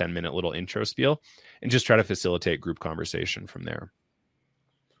 5-10 minute little intro spiel and just try to facilitate group conversation from there.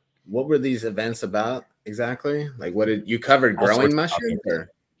 What were these events about exactly? Like, what did you cover? Growing mushrooms?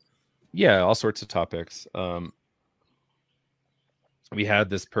 Yeah, all sorts of topics. We had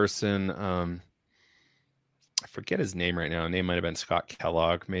this person, I forget his name right now. His name might have been Scott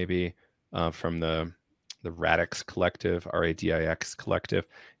Kellogg, maybe, from the Radix Collective, RADIX Collective,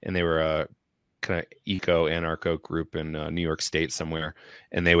 and they were a kind of eco-anarcho group in New York State somewhere,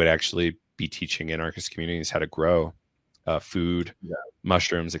 and they would actually be teaching anarchist communities how to grow food,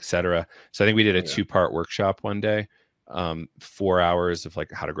 mushrooms, etc. So I think we did a 2-part workshop one day, 4 hours of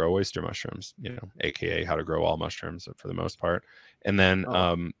like how to grow oyster mushrooms, aka how to grow all mushrooms for the most part, and then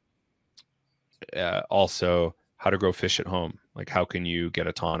also how to grow fish at home. Like, how can you get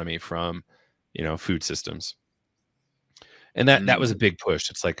autonomy from food systems? And that was a big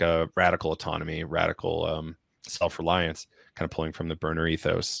push. It's like a radical autonomy, radical self-reliance, kind of pulling from the burner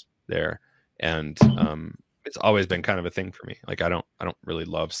ethos there. And it's always been kind of a thing for me. Like, I don't really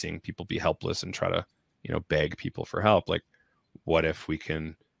love seeing people be helpless and try to, beg people for help. Like, what if we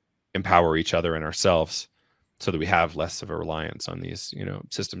can empower each other and ourselves so that we have less of a reliance on these,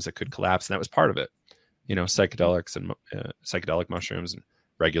 systems that could collapse? And that was part of it. Psychedelics and psychedelic mushrooms and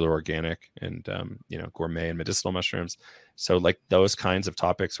regular organic and, gourmet and medicinal mushrooms. So like those kinds of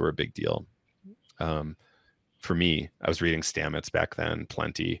topics were a big deal. For me, I was reading Stamets back then,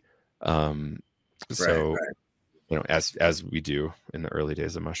 plenty. As we do in the early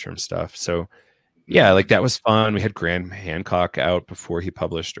days of mushroom stuff. So yeah, like that was fun. We had Graham Hancock out before he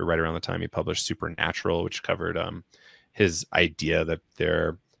published, or right around the time he published Supernatural, which covered his idea that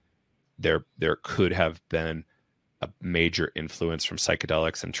there could have been a major influence from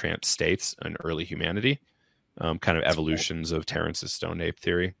psychedelics and trance states in early humanity, kind of evolutions of Terrence's stone ape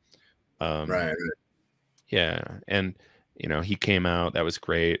theory. Yeah. And, he came out, that was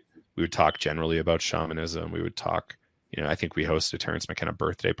great. We would talk generally about shamanism. We would talk, I think we hosted Terrence McKenna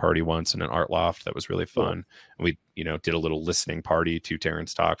birthday party once in an art loft. That was really fun. And we, did a little listening party to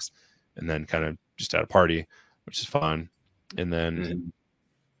Terrence talks, and then kind of just had a party, which is fun. And then,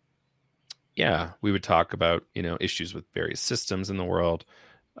 we would talk about, issues with various systems in the world.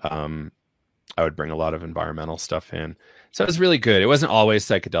 I would bring a lot of environmental stuff in. So it was really good. It wasn't always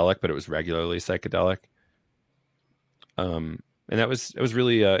psychedelic, but it was regularly psychedelic. And it was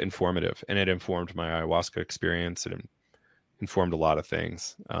really informative, and it informed my ayahuasca experience. It informed a lot of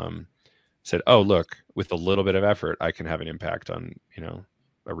things. Said, oh, look, with a little bit of effort, I can have an impact on,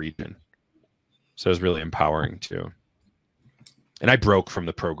 a region. So it was really empowering too. And I broke from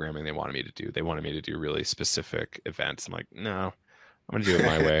the programming they wanted me to do. They wanted me to do really specific events. I'm like, no, I'm going to do it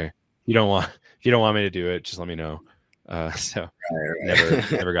my way. If you don't want me to do it, just let me know. So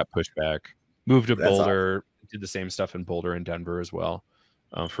never got pushed back. Moved to Boulder, awesome. Did the same stuff in Boulder and Denver as well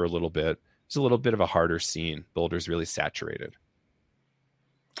for a little bit. It's a little bit of a harder scene. Boulder's really saturated.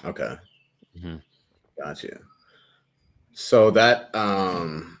 Okay. Gotcha. So that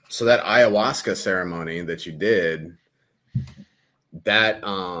ayahuasca ceremony that you did,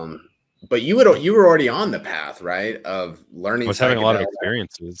 but you were already on the path, right, of learning. I was having a lot of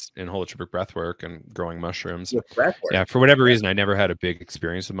experiences in holotropic breathwork and growing mushrooms. Yeah, for whatever reason, I never had a big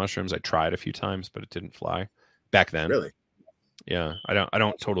experience with mushrooms. I tried a few times, but it didn't fly back then. Really? Yeah, I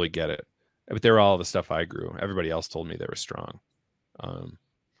don't totally get it. But they were all the stuff I grew. Everybody else told me they were strong.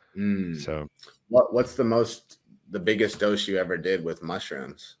 So, what's the biggest dose you ever did with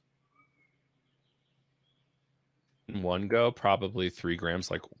mushrooms? In one go, probably 3 grams,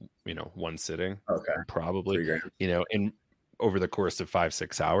 like, one sitting. Okay. Probably, in over the course of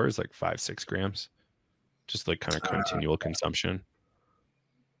 5-6 hours, like 5-6 grams, just like kind of continual consumption.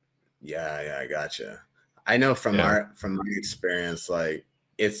 Yeah, I gotcha. I know from my experience, like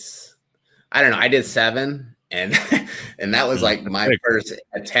I don't know, I did 7, and and that was like my first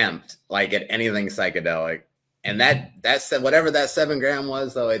attempt, like, at anything psychedelic. And that said, whatever that 7 gram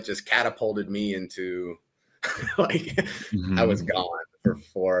was, though, it just catapulted me into like I was gone for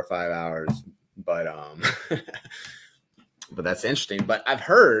 4 or 5 hours. But but that's interesting. But I've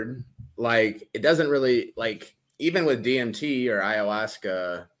heard, like, it doesn't really, like, even with DMT or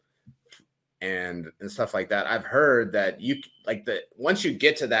ayahuasca and stuff like that, I've heard that once you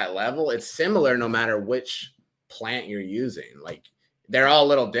get to that level, it's similar no matter which plant you're using. Like, they're all a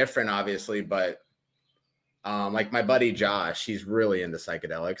little different, obviously, but like my buddy Josh, he's really into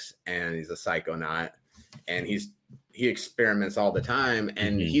psychedelics, and he's a psychonaut, and he experiments all the time,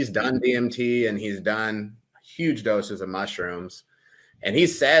 and he's done DMT and he's done huge doses of mushrooms, and he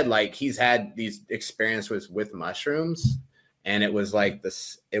said, like, he's had these experiences with mushrooms, and it was like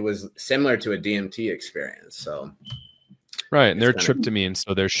this, it was similar to a DMT experience. So right, and they're tryptamine,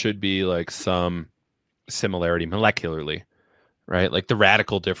 so there should be like some similarity molecularly, right? Like the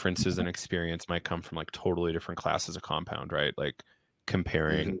radical differences in experience might come from like totally different classes of compound, right? Like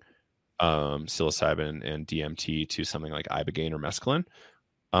comparing psilocybin and DMT to something like ibogaine or mescaline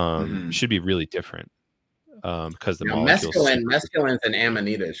should be really different because the molecules. Mescalines and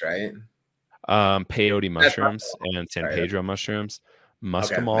amanitas, right? Peyote mushrooms and San Pedro mushrooms.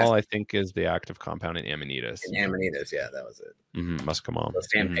 Muscimol, I think, is the active compound in amanitas. In amanitas, yeah, that was it. Muscimol. So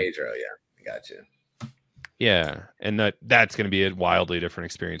San Pedro, yeah, I got you. Yeah, and that's going to be a wildly different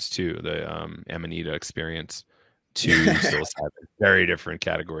experience too. The amanita experience to psilocybin, very different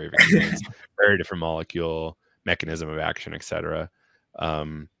category of experience, very different molecule, mechanism of action, etc.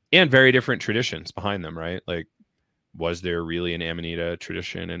 And very different traditions behind them, right? Like, was there really an amanita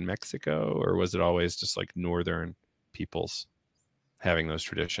tradition in Mexico, or was it always just like northern peoples having those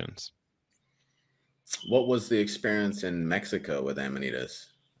traditions? What was the experience in Mexico with amanitas?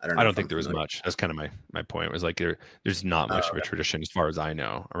 I don't think there was much. That's kind of my point. It was like there's not much of a tradition, as far as I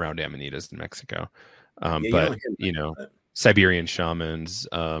know, around amanitas in Mexico. But Siberian shamans,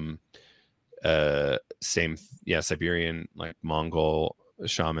 Siberian, like Mongol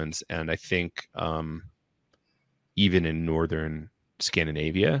shamans, and I think even in northern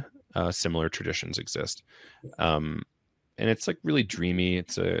Scandinavia, similar traditions exist. And it's like really dreamy.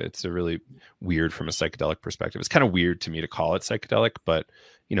 It's a really weird from a psychedelic perspective. It's kind of weird to me to call it psychedelic, but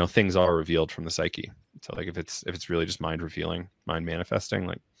things are revealed from the psyche. So like if it's really just mind revealing, mind manifesting,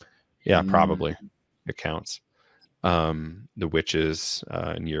 like, yeah, probably it counts. The witches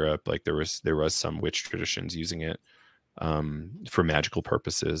in Europe, like there was some witch traditions using it for magical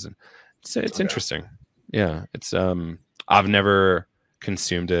purposes, and it's interesting. Yeah, it's I've never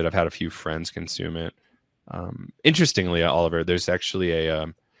consumed it. I've had a few friends consume it. Interestingly, Oliver, there's actually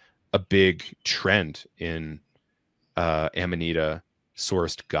a big trend in Amanita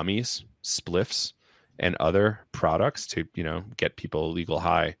sourced gummies, spliffs, and other products to, get people a legal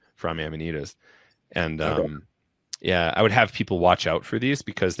high from amanitas. And yeah, I would have people watch out for these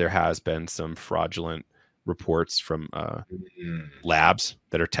because there has been some fraudulent reports from labs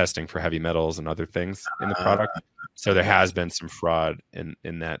that are testing for heavy metals and other things in the product. So there has been some fraud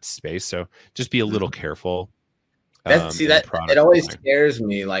in that space. So just be a little careful. It always scares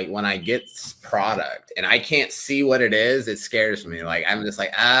me. Like when I get product and I can't see what it is, it scares me. Like I'm just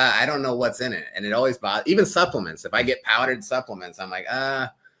like, I don't know what's in it. And it always bothers, even supplements. If I get powdered supplements, I'm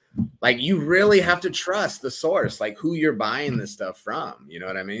like you really have to trust the source, like who you're buying this stuff from. You know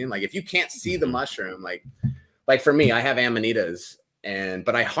what I mean? Like if you can't see the mushroom, like for me, I have amanitas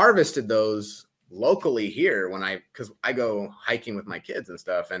but I harvested those locally here because I go hiking with my kids and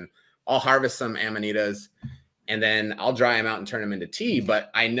stuff, and I'll harvest some amanitas and then I'll dry them out and turn them into tea.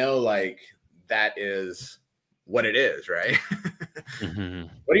 But I know like that is what it is, right?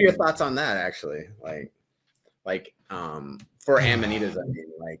 What are your thoughts on that actually? Like for amanitas, I mean,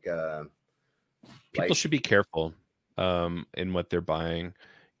 people should be careful in what they're buying.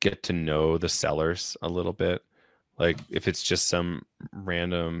 Get to know the sellers a little bit. Like if it's just some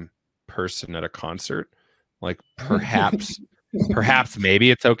random person at a concert, like perhaps maybe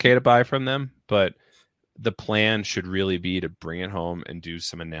it's okay to buy from them, but the plan should really be to bring it home and do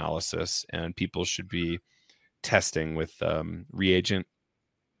some analysis, and people should be testing with reagent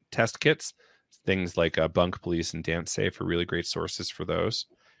test kits. Things like Bunk Police and Dance Safe are really great sources for those.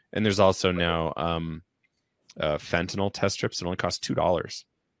 And there's also now fentanyl test strips that only cost $2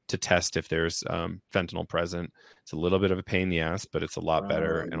 to test if there's fentanyl present. It's a little bit of a pain in the ass, but it's a lot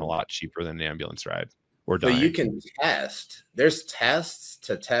better and a lot cheaper than an ambulance ride or dying. So you can test. There's tests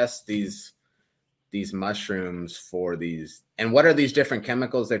to test these mushrooms for these. And what are these different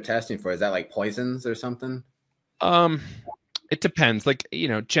chemicals they're testing for? Is that like poisons or something? It depends. Like,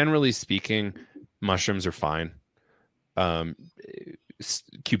 generally speaking, mushrooms are fine.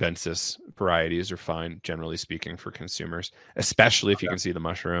 Cubensis varieties are fine, generally speaking, for consumers, especially if you can see the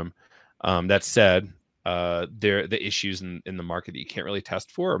mushroom. That said, the issues in the market that you can't really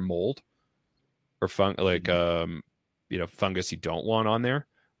test for are mold or fungus you don't want on there.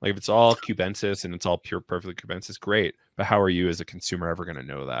 Like if it's all cubensis and it's all pure, perfectly cubensis, great. But how are you as a consumer ever going to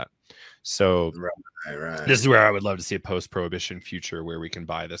know that? So right. This is where I would love to see a post-prohibition future where we can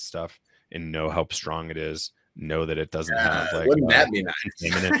buy this stuff and know how strong it is, know that it doesn't have like wouldn't that be nice?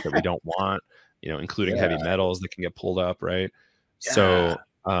 contaminants that we don't want, including heavy metals that can get pulled up, right? Yeah, so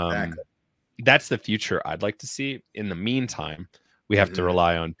exactly. That's the future I'd like to see. In the meantime, we have to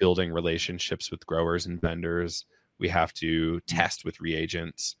rely on building relationships with growers and vendors. We have to test with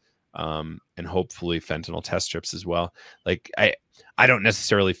reagents, and hopefully fentanyl test strips as well. Like I don't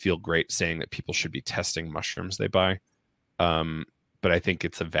necessarily feel great saying that people should be testing mushrooms they buy, but I think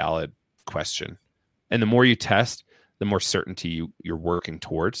it's a valid question. And the more you test, the more certainty you're working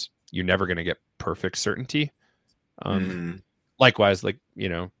towards. You're never going to get perfect certainty. Likewise,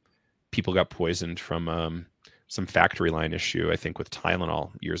 people got poisoned from some factory line issue, I think, with Tylenol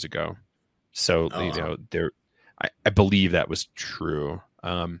years ago. So, I believe that was true.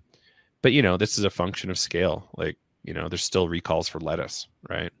 But, this is a function of scale. Like, there's still recalls for lettuce,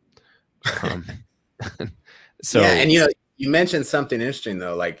 right? So, yeah, and you mentioned something interesting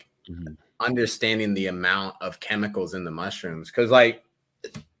though, like understanding the amount of chemicals in the mushrooms, because like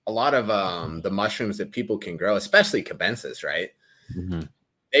a lot of the mushrooms that people can grow, especially cubensis, right?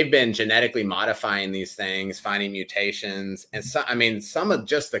 They've been genetically modifying these things, finding mutations, and some of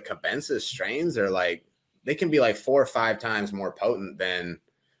just the cubensis strains are like they can be like 4 or 5 times more potent than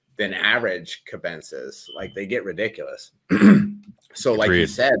average cubensis. Like they get ridiculous. So like you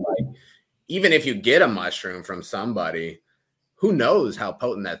said, like even if you get a mushroom from somebody, who knows how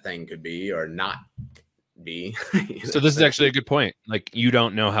potent that thing could be or not be. So this is actually a good point. Like you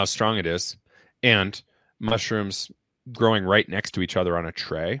don't know how strong it is. And mushrooms growing right next to each other on a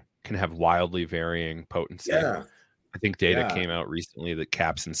tray can have wildly varying potency. Yeah. I think data came out recently that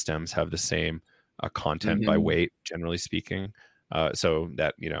caps and stems have the same content by weight, generally speaking. So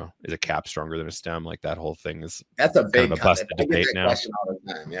that, is a cap stronger than a stem? Like that whole thing is that's a big kind of a busted debate now. All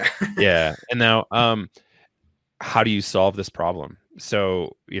the time. Yeah. Yeah. And now, how do you solve this problem?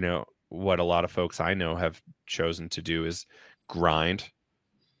 So, what a lot of folks I know have chosen to do is grind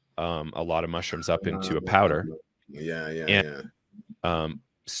a lot of mushrooms up into a powder.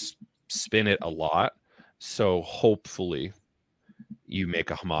 Spin it a lot. So hopefully you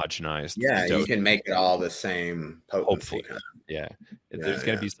make a homogenized dough. You can make it all the same potency. There's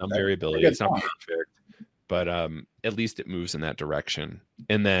going to be some variability. It's not perfect, but at least it moves in that direction.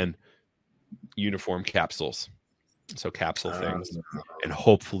 And then uniform capsules. So capsule things, and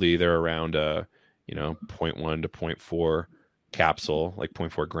hopefully they're around you know, 0.1 to 0.4 capsule, like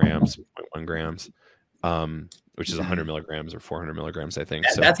 0.4 grams, 0.1 grams, which is 100 milligrams or 400 milligrams, I think.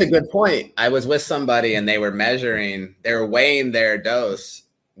 So that's a good point. I was with somebody and they were weighing their dose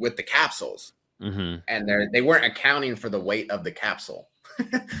with the capsules, and they weren't accounting for the weight of the capsule.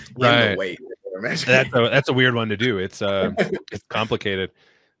 Right. The weight. That's a weird one to do. It's it's complicated.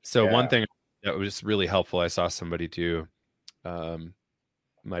 So one thing that was really helpful, I saw somebody do,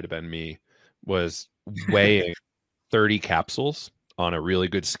 might have been me, was weighing 30 capsules on a really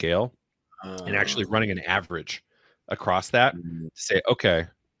good scale and actually running an average across that to say, okay,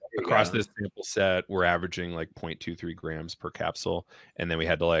 across this sample set, we're averaging like 0.23 grams per capsule. And then we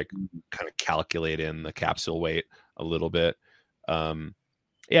had to like kind of calculate in the capsule weight a little bit. And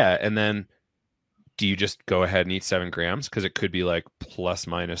then do you just go ahead and eat 7 grams? Because it could be like plus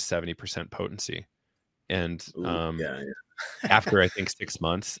minus 70% potency. And after I think 6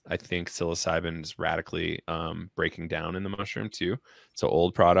 months, I think psilocybin is radically breaking down in the mushroom too. So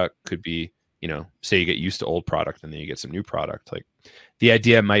old product could be, you know, say you get used to old product and then you get some new product. Like the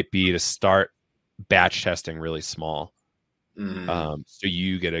idea might be to start batch testing really small. So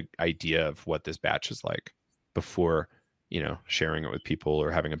you get an idea of what this batch is like before, you know, sharing it with people or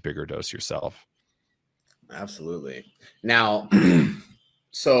having a bigger dose yourself. Absolutely. Now,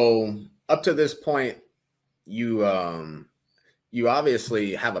 so up to this point, you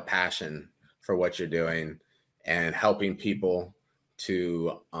obviously have a passion for what you're doing and helping people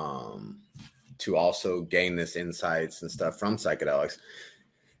to also gain this insights and stuff from psychedelics.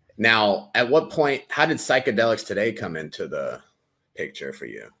 Now, at what point, how did Psychedelics Today come into the picture for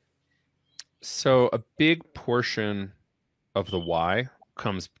you? So a big portion of the why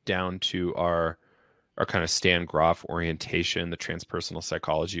comes down to our kind of Stan Groff orientation, the transpersonal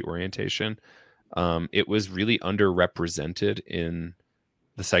psychology orientation. It was really underrepresented in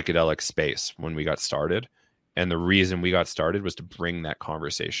the psychedelic space when we got started. And the reason we got started was to bring that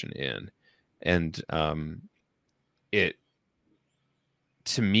conversation in. And it,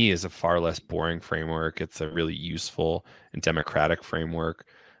 to me, is a far less boring framework. It's a really useful and democratic framework.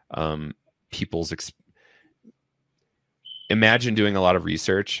 Imagine doing a lot of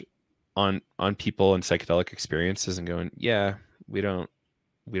research on people and psychedelic experiences and going, yeah, we don't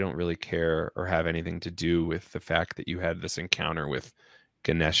really care or have anything to do with the fact that you had this encounter with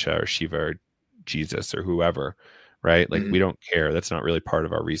Ganesha or Shiva or Jesus or whoever, right? Like we don't care. That's not really part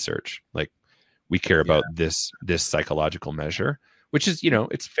of our research. Like we care about this psychological measure, which is, you know,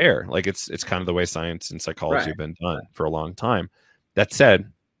 it's fair. Like it's kind of the way science and psychology have been done for a long time. That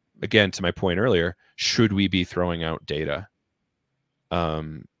said, again, to my point earlier, should we be throwing out data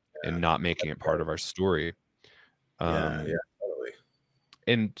and not making it part of our story? Totally.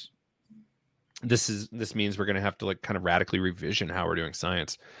 And this means we're going to have to like kind of radically revision how we're doing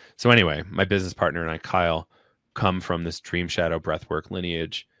science. So anyway, my business partner and I, Kyle, come from this dream shadow breathwork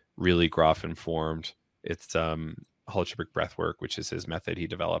lineage, really Groff informed. It's holotropic breathwork, which is his method he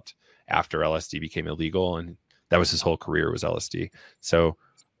developed after LSD became illegal, and that was his whole career, was LSD. So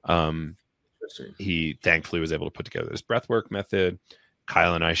he thankfully was able to put together this breathwork method.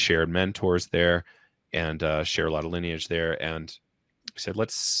 Kyle and I shared mentors there and share a lot of lineage there. And we said,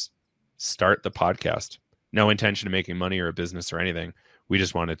 let's start the podcast. No intention of making money or a business or anything. We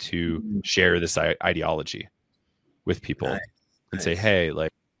just wanted to share this ideology with people and say, hey,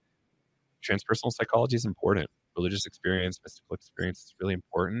 like transpersonal psychology is important. Religious experience, mystical experience is really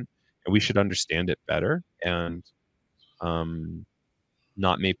important. And we should understand it better and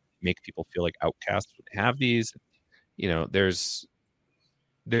not make people feel like outcasts would have these. You know, there's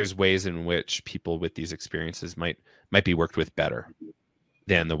ways in which people with these experiences might be worked with better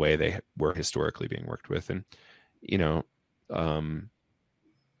than the way they were historically being worked with. And, you know, I'm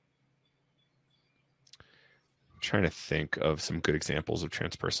trying to think of some good examples of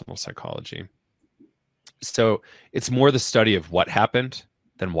transpersonal psychology. So it's more the study of what happened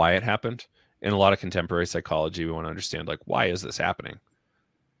than why it happened. In a lot of contemporary psychology, we want to understand, like, why is this happening?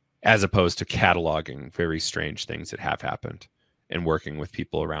 As opposed to cataloging very strange things that have happened and working with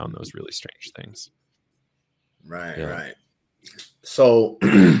people around those really strange things. Right. So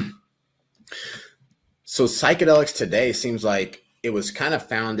Psychedelics Today seems like it was kind of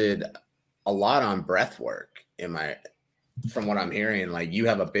founded a lot on breath work. From what I'm hearing, like you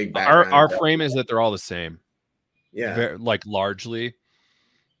have a big background. Our frame is that they're all the same. Yeah. Like largely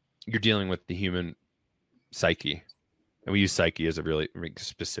you're dealing with the human psyche. And we use psyche as a really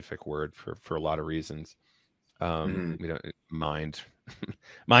specific word for a lot of reasons. We don't mind.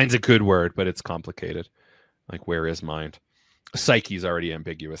 Mind's a good word, but it's complicated. Like, where is mind? Psyche is already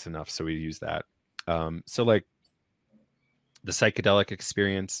ambiguous enough, so we use that. So like the psychedelic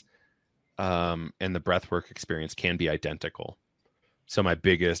experience, and the breathwork experience can be identical. So my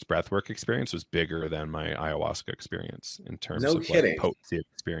biggest breathwork experience was bigger than my ayahuasca experience in terms No of like kidding. potency of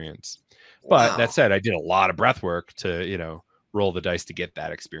experience. But Wow. that said, I did a lot of breathwork to, you know, roll the dice to get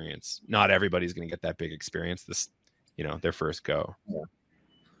that experience. Not everybody's going to get that big experience this, you know, their first go.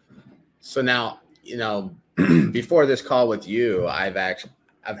 So now, you know, before this call with you, I've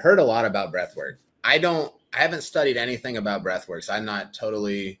heard a lot about breathwork. I haven't studied anything about breathwork. So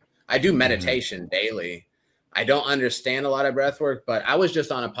I do meditation daily. I don't understand a lot of breathwork, but I was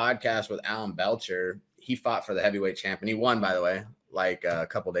just on a podcast with Alan Belcher. He fought for the heavyweight champion. He won, by the way, like a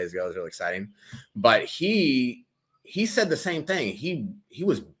couple of days ago. It was really exciting. But he said the same thing. He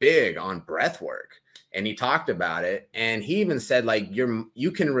was big on breathwork. And he talked about it, and he even said like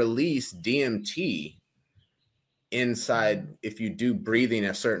you can release DMT inside if you do breathing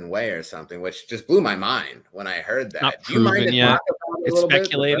a certain way or something, which just blew my mind when I heard that. Not Do you mind proven yet. It's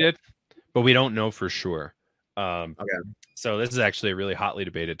speculated, but we don't know for sure. Okay. So this is actually a really hotly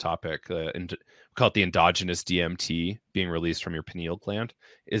debated topic. And we call it the endogenous DMT being released from your pineal gland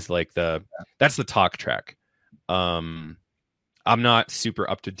is like that's the talk track. I'm not super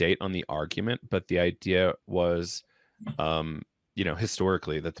up to date on the argument, but the idea was, you know,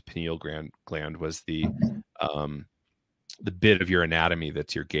 historically that the pineal gland was the bit of your anatomy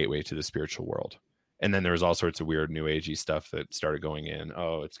that's your gateway to the spiritual world. And then there was all sorts of weird new agey stuff that started going in.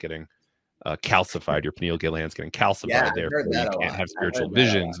 Oh, it's getting calcified. Your pineal gland's getting calcified. Therefore, you can't have spiritual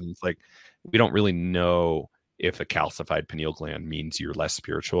visions. And it's like, we don't really know if a calcified pineal gland means you're less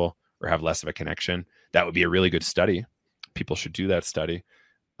spiritual or have less of a connection. That would be a really good study. People should do that study.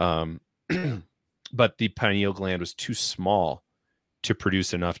 But the pineal gland was too small to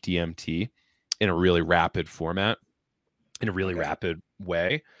produce enough DMT in a really rapid format, in a really rapid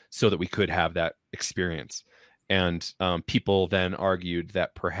way, so that we could have that experience. And people then argued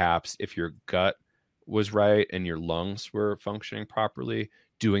that perhaps if your gut was right and your lungs were functioning properly,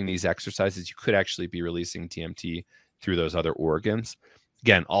 doing these exercises, you could actually be releasing DMT through those other organs.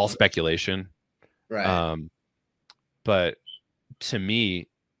 Again, all speculation. Right. But to me,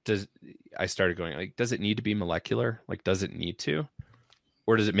 I started going like, does it need to be molecular? Like, does it need to?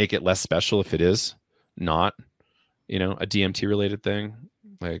 Or does it make it less special if it is not, you know, a DMT related thing?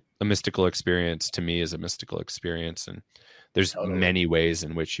 Like a mystical experience to me is a mystical experience. And there's many ways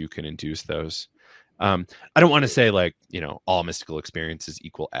in which you can induce those. I don't want to say like, you know, all mystical experiences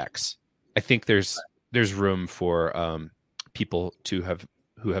equal X. I think there's room for people who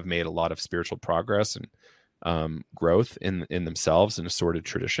have made a lot of spiritual progress and growth in themselves and assorted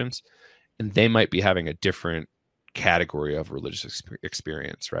traditions, and they might be having a different category of religious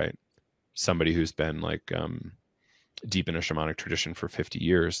experience, right? Somebody who's been like deep in a shamanic tradition for 50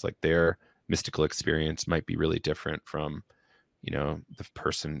 years, like their mystical experience might be really different from, you know, the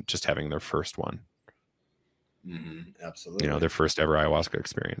person just having their first one. Absolutely. You know, their first ever ayahuasca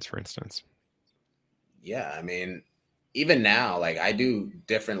experience, for instance. Yeah, I mean, even now, like I do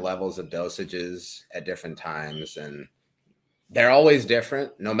different levels of dosages at different times, and they're always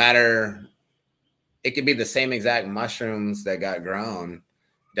different. No matter, it could be the same exact mushrooms that got grown.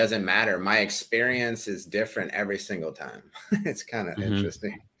 Doesn't matter. My experience is different every single time. It's kind of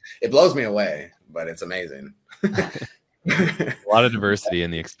interesting. It blows me away, but it's amazing. A lot of diversity in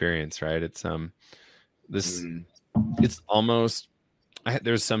the experience, right? It's it's almost.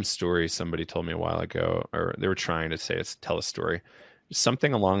 There's some story somebody told me a while ago, or they were trying to tell a story,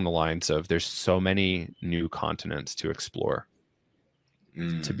 something along the lines of there's so many new continents to explore,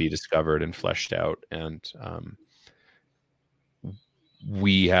 to be discovered and fleshed out. And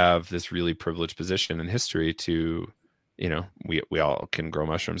we have this really privileged position in history to, you know, we all can grow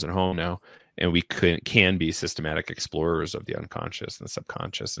mushrooms at home now, and we can be systematic explorers of the unconscious and the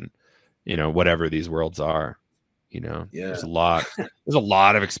subconscious and, you know, whatever these worlds are. You know, there's a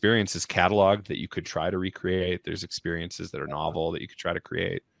lot of experiences cataloged that you could try to recreate. There's experiences that are novel that you could try to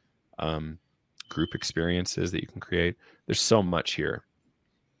create, group experiences that you can create. There's so much here.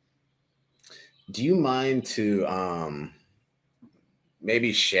 Do you mind to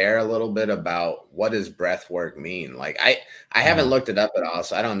maybe share a little bit about what does breath work mean? Like I haven't looked it up at all,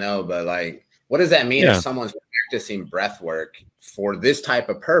 so I don't know, but like, what does that mean if someone's practicing breath work for this type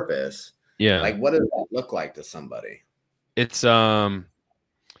of purpose? Yeah. Like, what does that look like to somebody? It's breath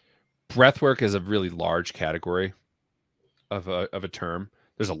work is a really large category of a term.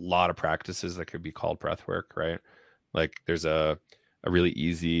 There's a lot of practices that could be called breath work, right? Like there's a really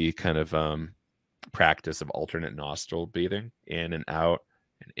easy kind of practice of alternate nostril breathing, in and out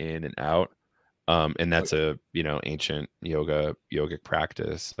and in and out. And that's a, ancient yogic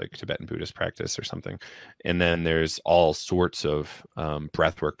practice, like Tibetan Buddhist practice or something. And then there's all sorts of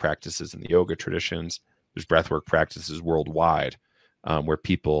breathwork practices in the yoga traditions. There's breathwork practices worldwide where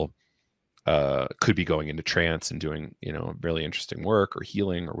people could be going into trance and doing, really interesting work or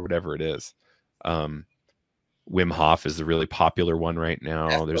healing or whatever it is. Wim Hof is the really popular one right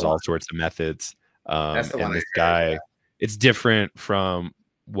now. There's all sorts of methods. And this guy, it's different from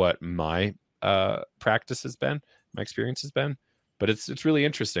what my practice has been, my experience has been, but it's really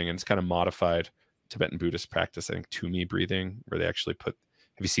interesting, and it's kind of modified Tibetan Buddhist practice. I think Tumi breathing, where they actually have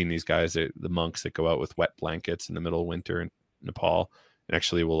you seen these guys, the monks that go out with wet blankets in the middle of winter in Nepal and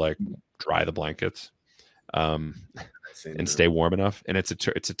actually will like dry the blankets and stay warm enough. And it's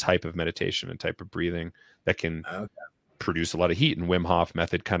a type of meditation and type of breathing that can produce a lot of heat. And Wim Hof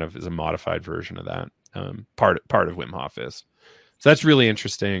method kind of is a modified version of that. Part of Wim Hof is. So that's really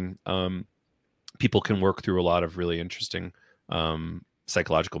interesting. People can work through a lot of really interesting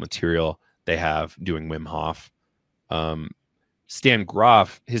psychological material they have doing Wim Hof. Stan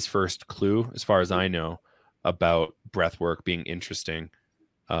Grof, his first clue, as far as I know, about breath work being interesting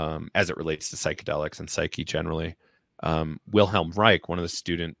as it relates to psychedelics and psyche generally. Wilhelm Reich, one of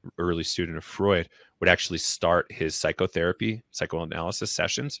the early student of Freud, would actually start his psychoanalysis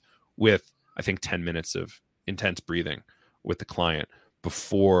sessions with, I think, 10 minutes of intense breathing with the client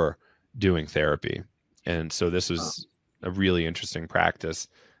before doing therapy. And so this was a really interesting practice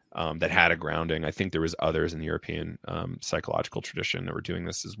that had a grounding. I think there was others in the European psychological tradition that were doing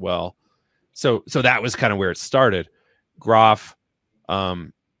this as well. So that was kind of where it started. Grof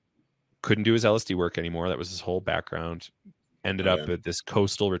couldn't do his LSD work anymore. That was his whole background. Ended up at this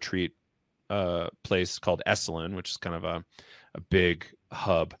coastal retreat place called Esalen, which is kind of a big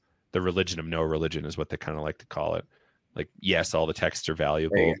hub. The religion of no religion is what they kind of like to call it. Like, yes, all the texts are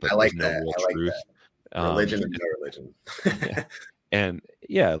valuable, but there's no real truth. Religion of no religion. Yeah. And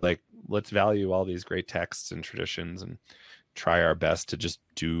yeah, like, let's value all these great texts and traditions and try our best to just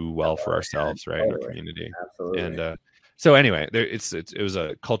do well for ourselves, right? In our community. Absolutely. And so anyway, it was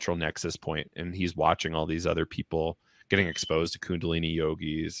a cultural nexus point, and he's watching all these other people getting exposed to Kundalini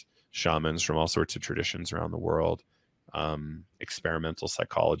yogis, shamans from all sorts of traditions around the world, experimental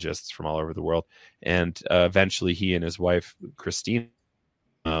psychologists from all over the world. And eventually he and his wife, Christine,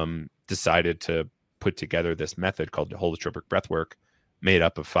 decided to put together this method called the holotropic breathwork, made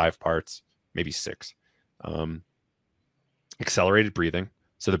up of 5 parts, maybe 6. Accelerated breathing.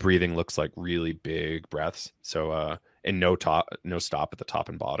 So the breathing looks like really big breaths. So, and no stop at the top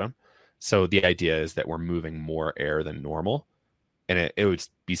and bottom. So the idea is that we're moving more air than normal. And it would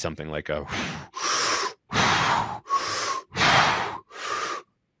be something like a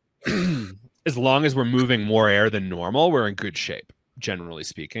as long as we're moving more air than normal, we're in good shape, generally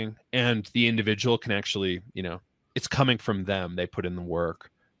speaking. And the individual can actually, it's coming from them. They put in the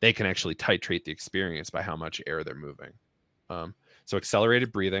work. They can actually titrate the experience by how much air they're moving. So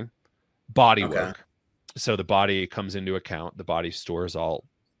accelerated breathing, body work. So the body comes into account. The body stores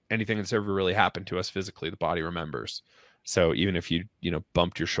anything that's ever really happened to us physically, the body remembers. So even if you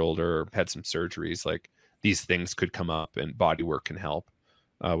bumped your shoulder or had some surgeries, like, these things could come up, and body work can help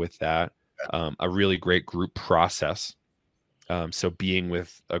with that. A really great group process. So being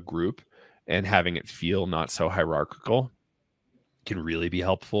with a group and having it feel not so hierarchical can really be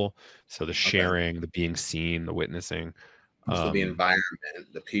helpful. So the sharing, the being seen, the witnessing. So the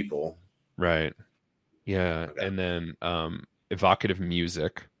environment, the people. Right. Yeah. And then evocative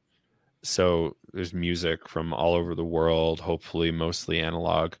music. So there's music from all over the world, hopefully mostly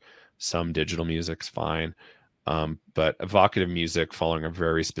analog. Some digital music's fine. But evocative music following a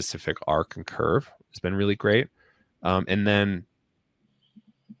very specific arc and curve has been really great. And then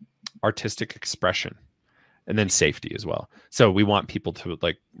artistic expression, and then safety as well. So we want people to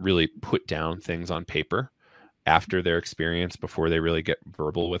really put down things on paper after their experience before they really get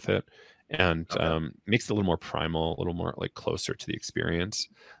verbal with it. And makes it a little more primal, a little more closer to the experience.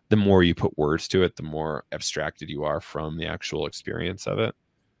 The more you put words to it, the more abstracted you are from the actual experience of it.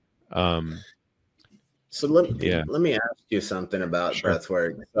 So let me ask you something about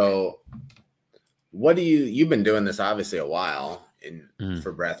breathwork. So you've been doing this obviously a while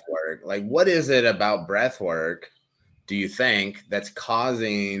for breathwork. Like, what is it about breathwork, do you think, that's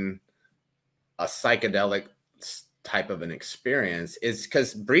causing a psychedelic type of an experience? Is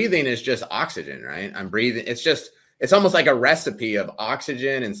because breathing is just oxygen, right? I'm breathing. It's almost like a recipe of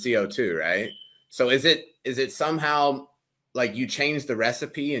oxygen and CO2, right? So is it somehow like you change the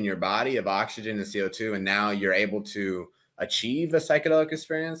recipe in your body of oxygen and CO2, and now you're able to achieve a psychedelic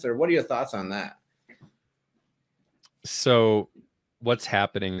experience? Or what are your thoughts on that? So what's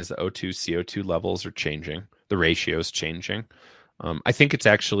happening is the O2 CO2 levels are changing. The ratio is changing. I think it's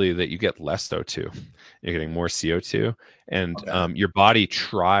actually that you get less O2. You're getting more CO2, and Okay. your body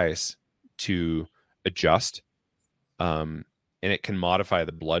tries to adjust, and it can modify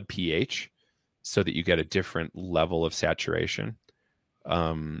the blood pH so that you get a different level of saturation.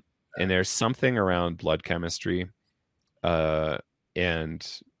 And there's something around blood chemistry and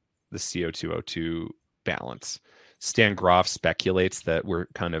the CO2 O2 balance. Stan Groff speculates that we're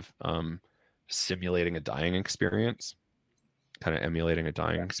kind of simulating a dying experience, kind of emulating a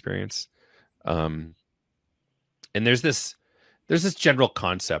dying experience. And there's this general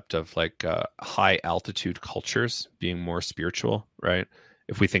concept of like high altitude cultures being more spiritual, right?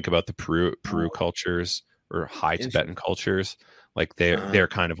 If we think about the Peru cultures or high Tibetan cultures, like they're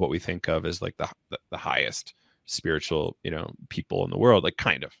kind of what we think of as like the highest spiritual, people in the world. Like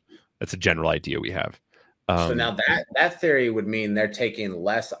kind of, that's a general idea we have. So now that theory would mean they're taking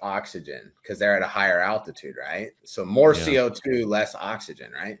less oxygen because they're at a higher altitude, right? So more CO2, less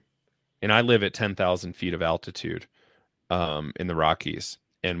oxygen, right? And I live at 10,000 feet of altitude in the Rockies.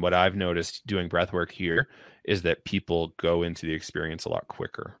 And what I've noticed doing breath work here is that people go into the experience a lot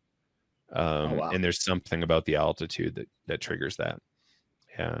quicker. Wow. And there's something about the altitude that triggers that.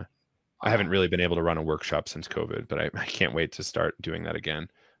 Yeah. Wow. I haven't really been able to run a workshop since COVID, but I can't wait to start doing that again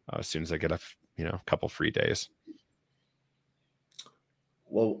as soon as I get a couple free days.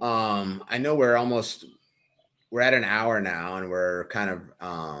 Well, I know we're at an hour now, and we're kind of,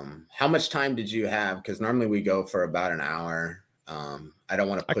 how much time did you have? Because normally we go for about an hour. I don't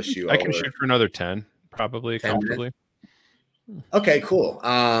want to push you over. I can shoot for another 10, probably 10 comfortably. Minutes? Okay, cool.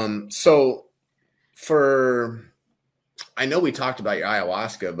 So I know we talked about your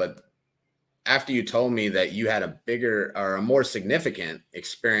ayahuasca, but after you told me that you had a bigger or a more significant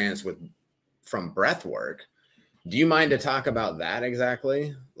experience from breath work, do you mind to talk about that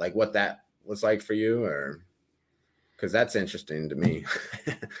exactly? Like what that was like for you, or because that's interesting to me.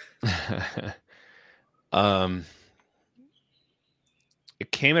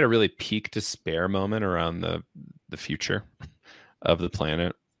 It came at a really peak despair moment around the future of the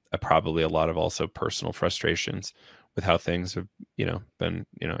planet. Probably a lot of also personal frustrations with how things have, been,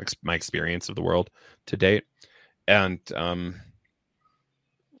 my experience of the world to date. And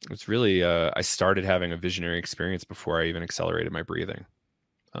it's really, I started having a visionary experience before I even accelerated my breathing.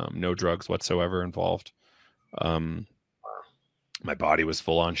 No drugs whatsoever involved. My body was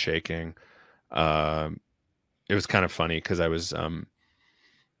full on shaking. It was kind of funny because I was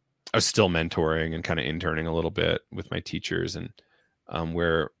still mentoring and kind of interning a little bit with my teachers, and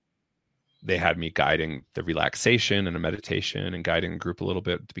where they had me guiding the relaxation and a meditation and guiding the group a little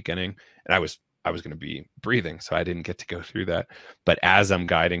bit at the beginning. And I was going to be breathing, so I didn't get to go through that. But as I'm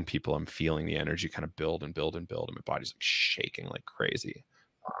guiding people, I'm feeling the energy kind of build and build and build, and my body's like shaking like crazy.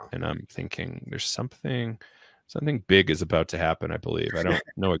 And I'm thinking there's something big is about to happen, I believe. I don't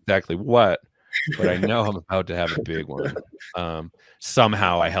know exactly what, but I know I'm about to have a big one.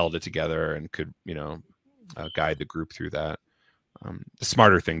 Somehow I held it together and could, guide the group through that. The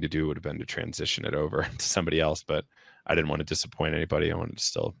smarter thing to do would have been to transition it over to somebody else, but I didn't want to disappoint anybody. I wanted to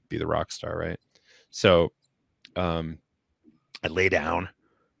still be the rock star, right? So I lay down.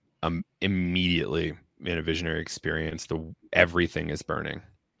 Immediately in a visionary experience, everything is burning.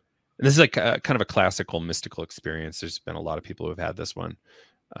 And this is like kind of a classical mystical experience. There's been a lot of people who have had this one.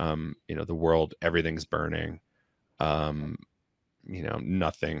 The world, everything's burning. Nothing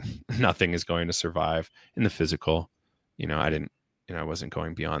is going to survive in the physical. I wasn't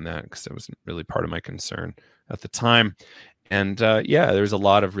going beyond that because it wasn't really part of my concern at the time. And there's a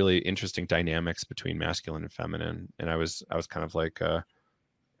lot of really interesting dynamics between masculine and feminine. And I was kind of like,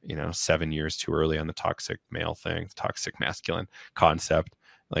 7 years too early on the toxic male thing, the toxic masculine concept.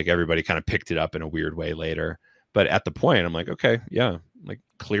 Like everybody kind of picked it up in a weird way later. But at the point, I'm like, okay, yeah, like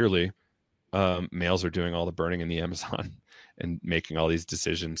clearly males are doing all the burning in the Amazon and making all these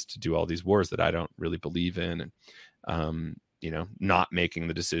decisions to do all these wars that I don't really believe in. And, not making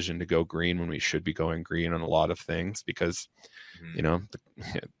the decision to go green when we should be going green on a lot of things because, the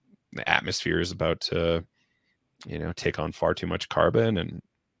atmosphere is about to, take on far too much carbon and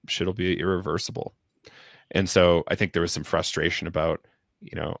shit'll be irreversible. And so I think there was some frustration about,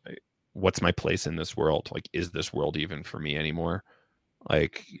 what's my place in this world? Like, is this world even for me anymore?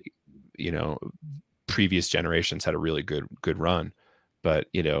 Like, previous generations had a really good run, but,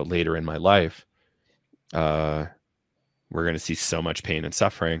 later in my life, we're going to see so much pain and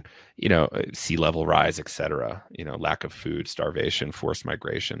suffering, sea level rise, etc., lack of food, starvation, forced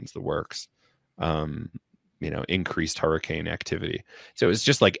migrations, the works. increased hurricane activity. So it was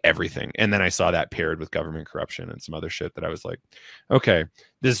just like everything. And then I saw that paired with government corruption and some other shit that I was like, okay,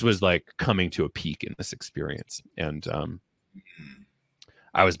 this was like coming to a peak in this experience. And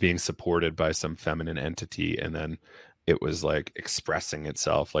I was being supported by some feminine entity. And then it was like expressing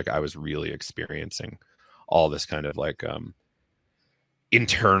itself. Like I was really experiencing all this kind of like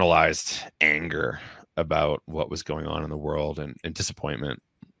internalized anger about what was going on in the world, and disappointment,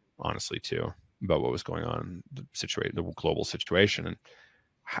 honestly, too, about what was going on, the global situation, and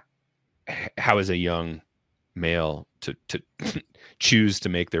how as a young male to choose to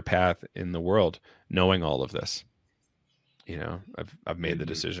make their path in the world, knowing all of this. I've made the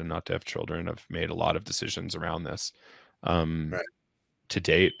decision not to have children. I've made a lot of decisions around this Right. to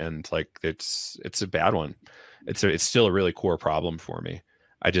date, and like it's a bad one. It's still a really core problem for me.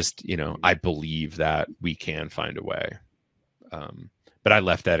 I just, I believe that we can find a way. But I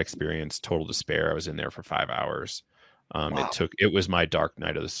left that experience total despair. I was in there for 5 hours. Wow. It was my dark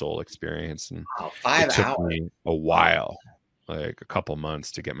night of the soul experience. And Wow, 5 it took hours. me a while, like a couple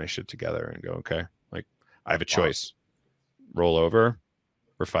months, to get my shit together and go, okay, like I have a choice, roll over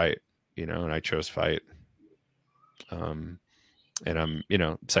or fight, and I chose fight. And I'm,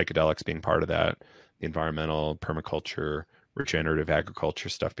 psychedelics being part of that, the environmental, permaculture, regenerative agriculture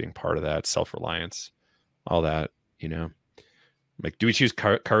stuff being part of that, self-reliance, all that, like, do we choose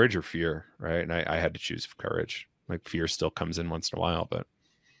courage or fear? Right. And I had to choose courage. Like fear still comes in once in a while, but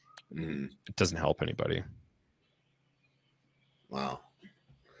it doesn't help anybody. Wow.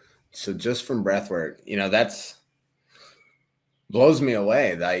 So just from breath work, that's blows me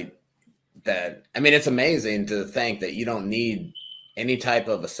away. It's amazing to think that you don't need any type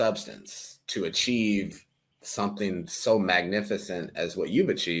of a substance to achieve something so magnificent as what you've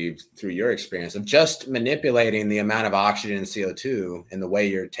achieved through your experience of just manipulating the amount of oxygen and CO2 and the way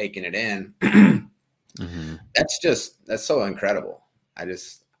you're taking it in. That's so incredible.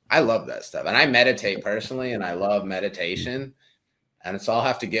 I love that stuff. And I meditate personally, and I love meditation. And so I'll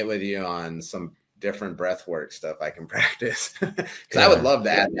have to get with you on some different breath work stuff I can practice, because I would love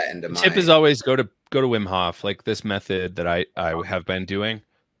to add that into my tip is always go to Wim Hof. Like this method that I have been doing,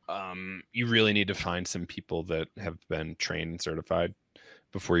 you really need to find some people that have been trained and certified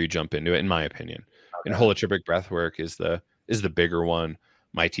before you jump into it, in my opinion. And holotropic breath work is the bigger one.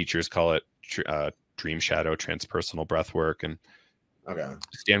 My teachers call it dream shadow transpersonal breath work, and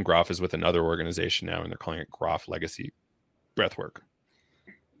Stan Groff is with another organization now, and they're calling it Groff Legacy Breath Work.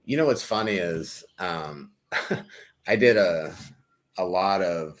 What's funny is I did a lot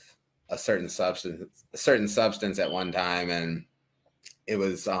of a certain substance at one time, and it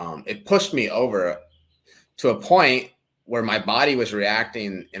was it pushed me over to a point where my body was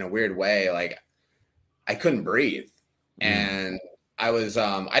reacting in a weird way. Like I couldn't breathe, and I was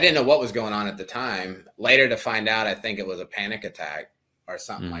I didn't know what was going on at the time. Later to find out, I think it was a panic attack or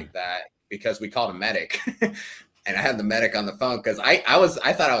something like that, because we called a medic. And I had the medic on the phone because I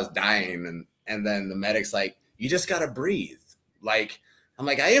thought I was dying. And then the medic's like, you just got to breathe. Like, I'm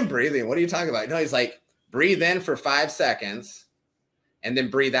like, I am breathing. What are you talking about? No, he's like, breathe in for 5 seconds and then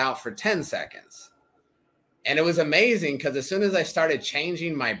breathe out for 10 seconds. And it was amazing because as soon as I started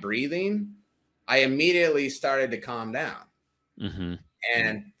changing my breathing, I immediately started to calm down.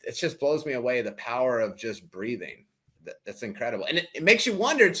 And it just blows me away, the power of just breathing. That's incredible. And it makes you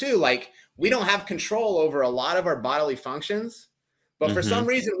wonder too, like we don't have control over a lot of our bodily functions, but for some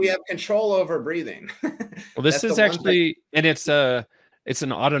reason we have control over breathing. Well, this is actually, and it's an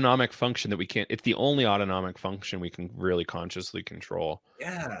autonomic function that we can't, it's the only autonomic function we can really consciously control.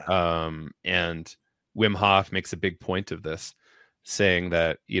 Yeah. And Wim Hof makes a big point of this, saying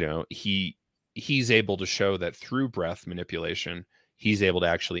that, he's able to show that through breath manipulation, he's able to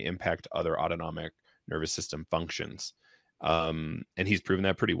actually impact other autonomic nervous system functions. And he's proven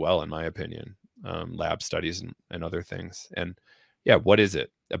that pretty well, in my opinion, lab studies and other things. And yeah, what is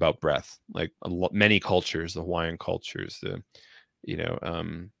it about breath? Like many cultures, the Hawaiian cultures, the,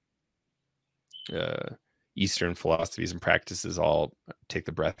 Eastern philosophies and practices all take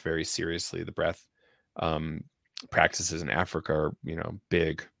the breath very seriously. The breath practices in Africa are,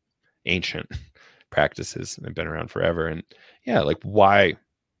 big, ancient practices. They've been around forever. And yeah, like why?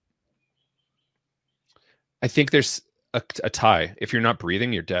 I think there's a tie. If you're not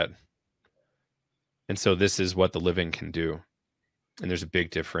breathing, you're dead. And so this is what the living can do. And there's a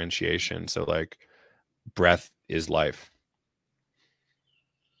big differentiation. So like breath is life.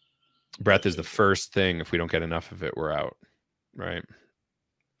 Breath is the first thing. If we don't get enough of it, we're out. Right.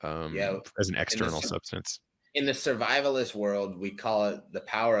 As an external substance. In the survivalist world, we call it the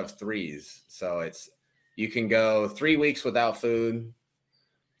power of threes. So you can go 3 weeks without food,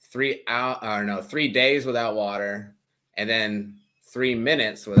 3 days without water, and then 3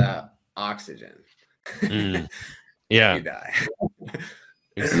 minutes without oxygen. Yeah, You die.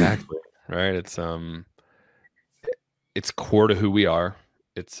 exactly. Right. It's core to who we are.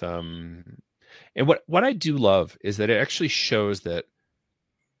 It's and what I do love is that it actually shows that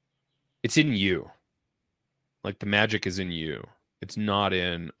it's in you. Like the magic is in you. It's not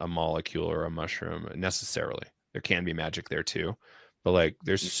in a molecule or a mushroom necessarily. There can be magic there too, but like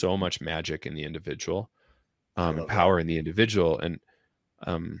there's so much magic in the individual, and power in the individual, and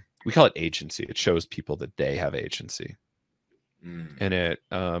we call it agency. It shows people that they have agency, and it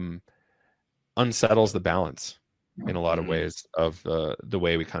unsettles the balance in a lot of ways of the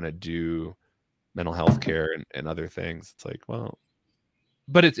way we kind of do mental health care and other things. It's like, well,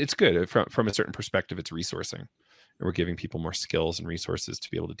 but it's good from a certain perspective. It's resourcing, and we're giving people more skills and resources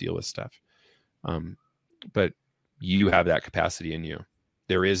to be able to deal with stuff. But you have that capacity in you.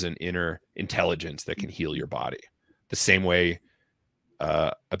 There is an inner intelligence that can heal your body the same way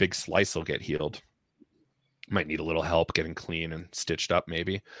a big slice will get healed. Might need a little help getting clean and stitched up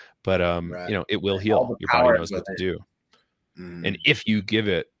maybe, but it will heal. Your body knows what to do. And if you give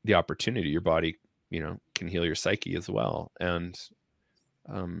it the opportunity, your body can heal your psyche as well. And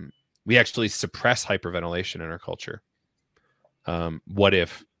we actually suppress hyperventilation in our culture. What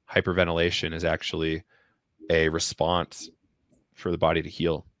if hyperventilation is actually a response for the body to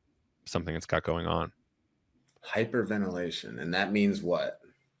heal something it's got going on? Hyperventilation, and that means what?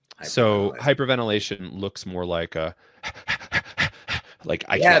 So hyperventilation looks more like a that's what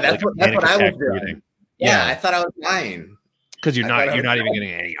I was doing. Yeah, I thought I was dying because you're not even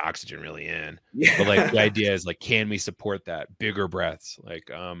getting any oxygen really in. Yeah. But like the idea is like, can we support that? Bigger breaths, like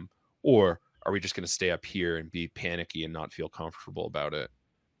or are we just going to stay up here and be panicky and not feel comfortable about it?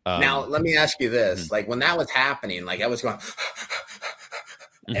 Now let me ask you this: like when that was happening, like I was going.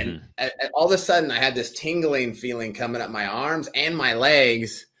 And all of a sudden I had this tingling feeling coming up my arms and my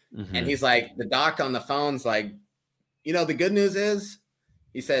legs. And he's like, the doc on the phone's like, the good news is,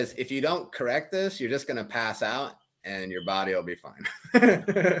 he says, if you don't correct this, you're just going to pass out and your body will be fine.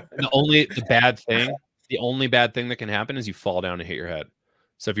 The only bad thing that can happen is you fall down and hit your head.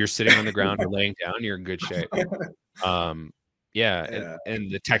 So if you're sitting on the ground or laying down, you're in good shape. And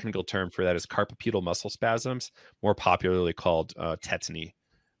the technical term for that is carpopedal muscle spasms, more popularly called tetany.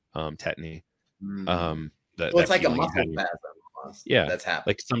 Tetany. It's like a muscle spasm. Yeah, that's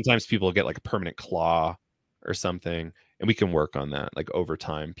happening. Like sometimes people get like a permanent claw or something, and we can work on that. Like over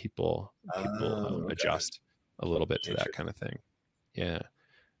time, people adjust a little bit to that kind of thing. Yeah,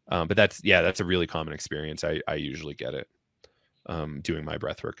 but that's a really common experience. I usually get it doing my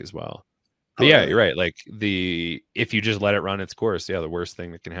breath work as well. But you're right. Like if you just let it run its course, the worst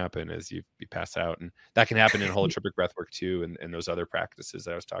thing that can happen is you pass out, and that can happen in holotropic breath work too, and those other practices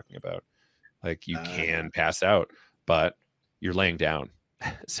that I was talking about. Like you can pass out, but you're laying down,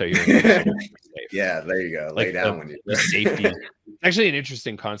 so you're safe. Yeah, there you go. Lay down when you safety. Actually, an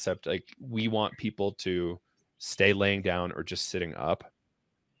interesting concept. Like we want people to stay laying down or just sitting up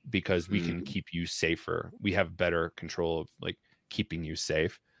because we can keep you safer. We have better control of like keeping you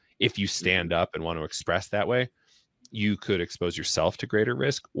safe. If you stand up and want to express that way, you could expose yourself to greater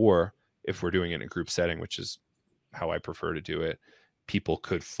risk. Or if we're doing it in a group setting, which is how I prefer to do it, people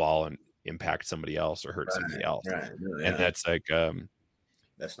could fall and impact somebody else or hurt somebody else. And that's like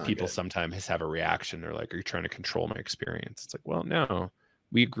that's not people good. Sometimes have a reaction. They're like, are you trying to control my experience? It's like, well, no,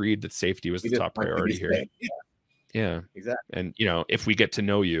 we agreed that safety was the top priority here. Yeah, exactly. And if we get to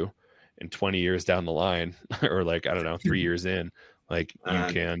know you in 20 years down the line, or like, I don't know, 3 years in, like you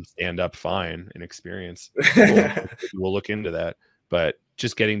can stand up fine and experience. We'll look into that. But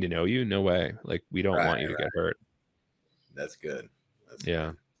just getting to know you, no way. Like we don't want you to get hurt. That's good.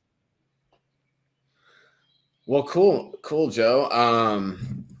 Yeah. Well, cool, Joe.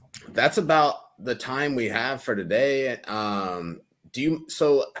 That's about the time we have for today.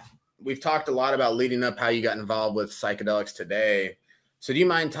 So we've talked a lot about leading up how you got involved with psychedelics today. So do you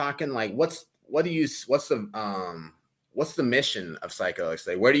mind talking like what's the mission of psychedelics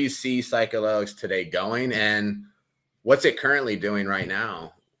today? Where do you see psychedelics today going, and what's it currently doing right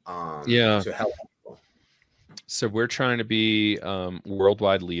now to help people? So we're trying to be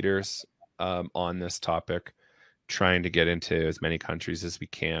worldwide leaders on this topic, trying to get into as many countries as we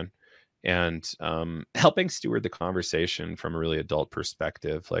can, and helping steward the conversation from a really adult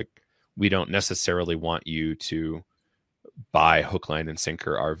perspective. Like we don't necessarily want you to buy hook, line, and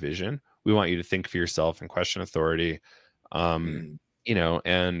sinker our vision. We want you to think for yourself and question authority, and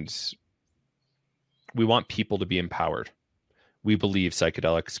we want people to be empowered. We believe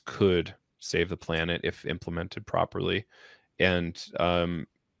psychedelics could save the planet if implemented properly. And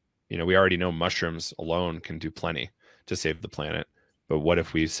We already know mushrooms alone can do plenty to save the planet. But what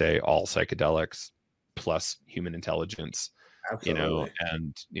if we say all psychedelics plus human intelligence, Absolutely.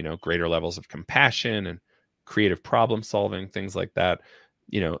 and, greater levels of compassion and creative problem solving, things like that.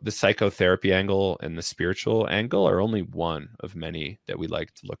 The psychotherapy angle and the spiritual angle are only one of many that we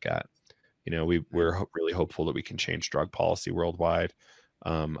like to look at. We're really hopeful that we can change drug policy worldwide.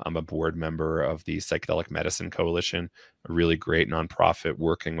 I'm a board member of the Psychedelic Medicine Coalition, a really great nonprofit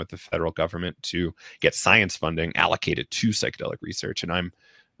working with the federal government to get science funding allocated to psychedelic research. And I'm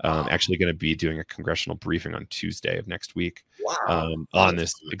actually going to be doing a congressional briefing on Tuesday of next week on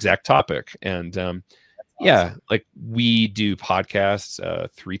this exact topic. And yeah, like we do podcasts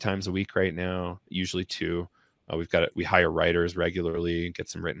 3 times a week right now, usually 2. We hire writers regularly and get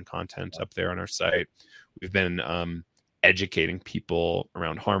some written content up there on our site. We've been educating people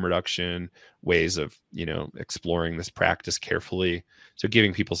around harm reduction, ways of, exploring this practice carefully. So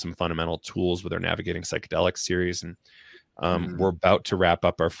giving people some fundamental tools with our Navigating Psychedelics series. And we're about to wrap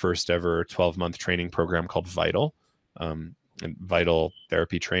up our first ever 12-month training program called Vital, and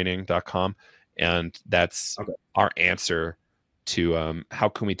vitaltherapytraining.com. And that's our answer to how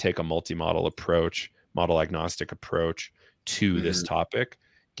can we take a multi-model approach, model agnostic approach to this topic,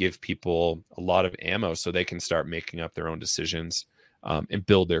 give people a lot of ammo so they can start making up their own decisions and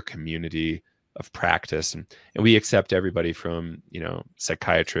build their community of practice. And we accept everybody from,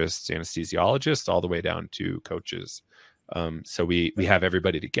 psychiatrists, anesthesiologists, all the way down to coaches. So we have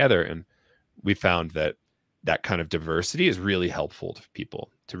everybody together, and we found that kind of diversity is really helpful to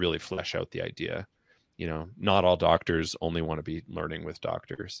people to really flesh out the idea. Not all doctors only want to be learning with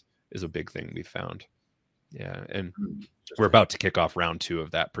doctors is a big thing we found. Yeah. And we're about to kick off round 2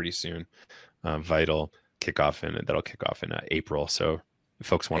 of that pretty soon. Vital that'll kick off in April. So if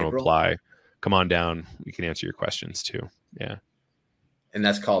folks want to apply, come on down. We can answer your questions too. Yeah. And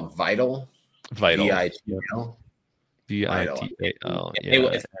that's called Vital? Vital. Vital. VITAL.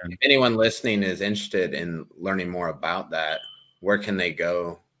 If anyone listening is interested in learning more about that, where can they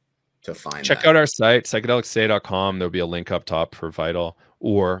go to find Check out our site, psychedelicstay.com. There'll be a link up top for Vital,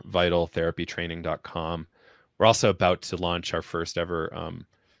 or vitaltherapytraining.com. We're also about to launch our first ever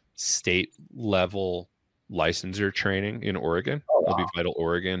state level licensure training in Oregon. It'll be Vital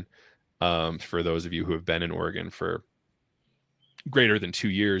Oregon. For those of you who have been in Oregon for greater than 2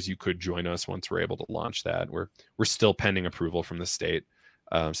 years, you could join us once we're able to launch that. We're still pending approval from the state.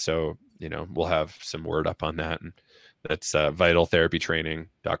 So, we'll have some word up on that. And that's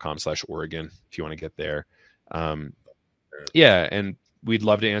vitaltherapytraining.com/Oregon if you want to get there. Yeah. And we'd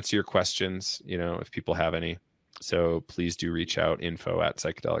love to answer your questions, if people have any. So please do reach out,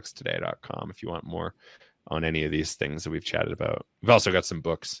 info@psychedelicstoday.com if you want more on any of these things that we've chatted about. We've also got some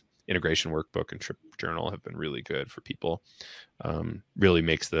books. Integration Workbook and Trip Journal have been really good for people. Really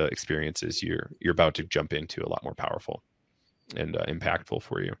makes the experiences you're about to jump into a lot more powerful and impactful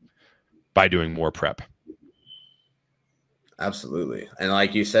for you by doing more prep. Absolutely. And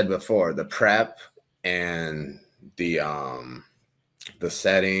like you said before, the prep and the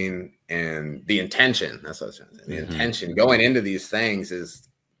setting and the intention, that's what I was trying to say. The intention going into these things is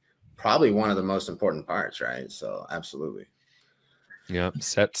probably one of the most important parts, right? So absolutely. Yeah.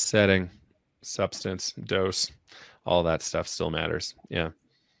 Setting, substance, dose, all that stuff still matters. Yeah.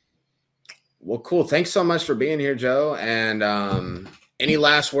 Well, cool. Thanks so much for being here, Joe. And any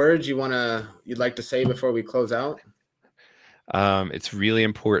last words you'd like to say before we close out? It's really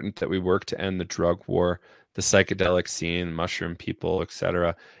important that we work to end the drug war, the psychedelic scene, mushroom people,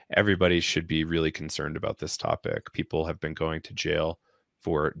 etc. Everybody should be really concerned about this topic. People have been going to jail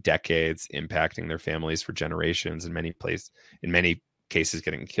for decades, impacting their families for generations, in many cases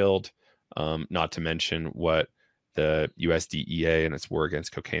getting killed. Not to mention what the USDEA and its war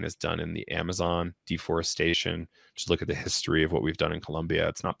against cocaine has done in the Amazon, deforestation. Just look at the history of what we've done in Colombia.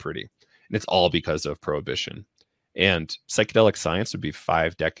 It's not pretty. And it's all because of prohibition. And psychedelic science would be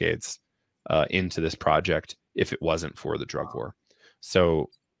 5 decades into this project if it wasn't for the drug war. So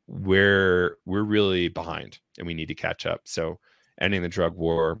we're really behind and we need to catch up. So ending the drug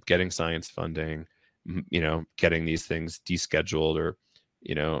war, getting science funding, getting these things descheduled or,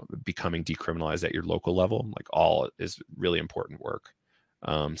 becoming decriminalized at your local level, like all is really important work.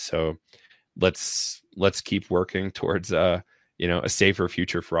 So let's keep working towards, a safer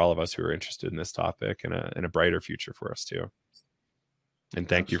future for all of us who are interested in this topic and a brighter future for us too. And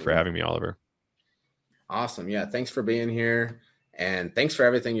thank you for having me, Oliver. Awesome. Yeah. Thanks for being here. And thanks for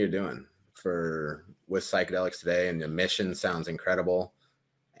everything you're doing with Psychedelics Today. And the mission sounds incredible.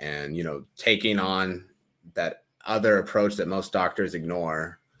 And, taking on that other approach that most doctors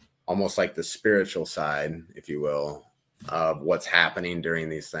ignore, almost like the spiritual side, if you will, of what's happening during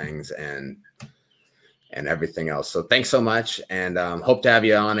these things and everything else. So thanks so much, and hope to have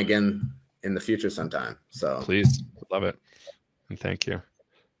you on again in the future sometime. So please, love it, and thank you.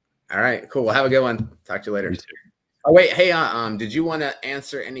 All right, cool. Well, have a good one. Talk to you later. Oh wait, hey, did you want to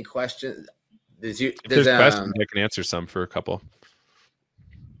answer any questions? If there's questions, I can answer some for a couple.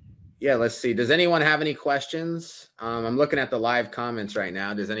 Yeah, let's see. Does anyone have any questions? I'm looking at the live comments right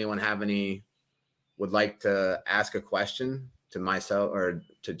now. Does anyone have would like to ask a question to myself or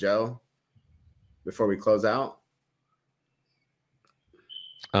to Joe before we close out?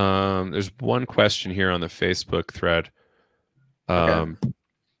 There's one question here on the Facebook thread. Okay.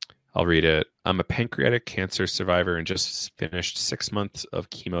 I'll read it. I'm a pancreatic cancer survivor and just finished 6 months of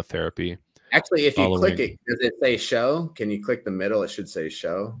chemotherapy. Actually, if you click it, does it say show? Can you click the middle? It should say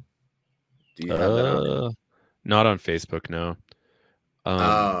show. Do you have that on? Not on Facebook, no.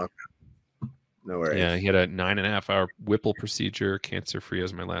 No worries. Yeah, he had a 9.5-hour Whipple procedure, cancer-free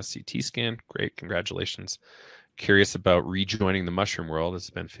as my last CT scan. Great, congratulations. Curious about rejoining the mushroom world. It's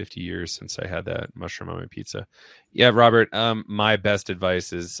been 50 years since I had that mushroom on my pizza. Yeah, Robert, my best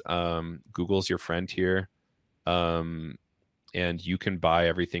advice is Google's your friend here. And you can buy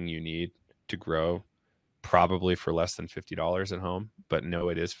everything you need to grow, probably for less than $50 at home. But no,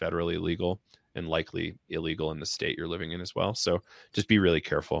 it is federally illegal and likely illegal in the state you're living in as well. So just be really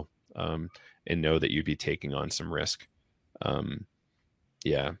careful and know that you'd be taking on some risk.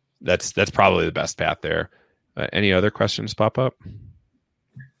 Yeah, that's probably the best path there. Any other questions pop up?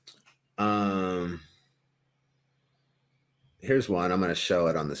 Here's one. I'm going to show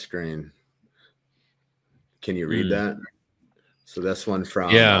it on the screen. Can you read that? So this one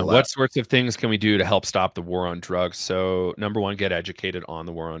from what sorts of things can we do to help stop the war on drugs? So number one, get educated on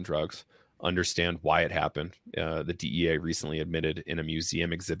the war on drugs. Understand why it happened. The DEA recently admitted in a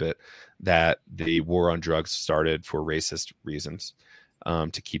museum exhibit that the war on drugs started for racist reasons.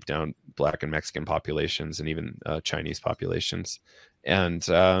 To keep down Black and Mexican populations and even Chinese populations. And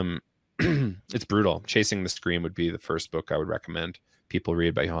it's brutal. Chasing the Scream would be the first book I would recommend people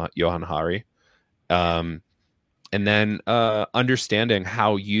read by Johann Hari. And then understanding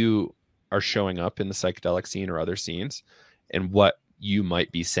how you are showing up in the psychedelic scene or other scenes and what you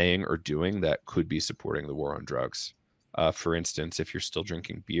might be saying or doing that could be supporting the war on drugs. For instance, if you're still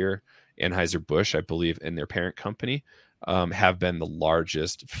drinking beer, Anheuser-Busch, I believe, in their parent company, have been the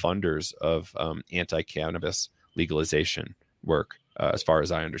largest funders of anti-cannabis legalization work, as far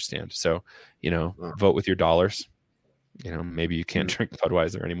as I understand. So, vote with your dollars. Maybe you can't drink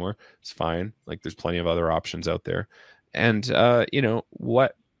Budweiser anymore. It's fine. Like there's plenty of other options out there. And,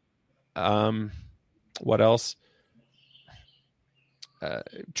 what else?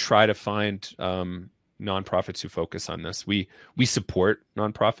 Try to find nonprofits who focus on this. We support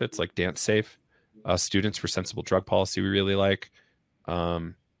nonprofits like Dance Safe. Students for Sensible Drug Policy we really like.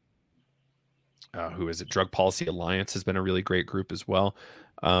 Who is it? Drug Policy Alliance has been a really great group as well.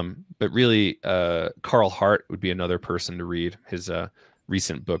 But really, Carl Hart would be another person to read. His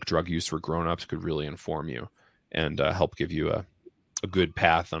recent book, Drug Use for Grown-Ups, could really inform you and help give you a good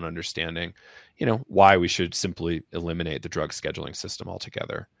path on understanding, why we should simply eliminate the drug scheduling system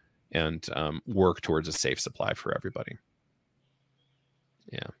altogether and work towards a safe supply for everybody.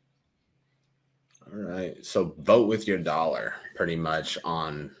 Yeah. All right. So vote with your dollar pretty much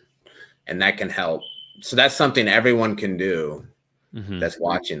and that can help. So that's something everyone can do that's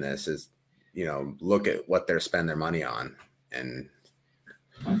watching this is, look at what they're spending their money on and.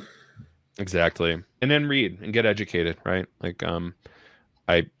 Exactly. And then read and get educated, right? Like,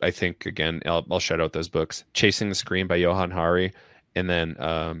 I think again, I'll shout out those books, Chasing the Scream by Johann Hari. And then,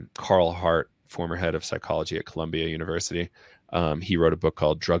 Carl Hart, former head of psychology at Columbia University. He wrote a book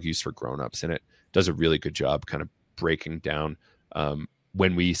called Drug Use for Grown-Ups, and it does a really good job kind of breaking down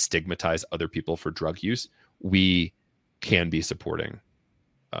when we stigmatize other people for drug use, we can be supporting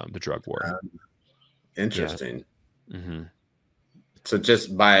the drug war. Interesting. Yeah. Mm-hmm.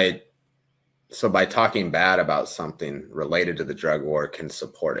 So by talking bad about something related to the drug war can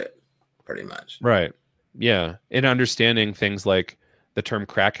support it pretty much. Right. Yeah. And understanding things like the term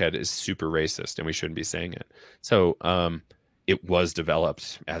crackhead is super racist and we shouldn't be saying it. So, it was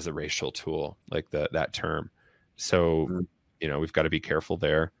developed as a racial tool, like that term. So, we've got to be careful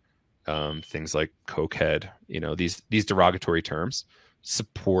there. Things like cokehead, these derogatory terms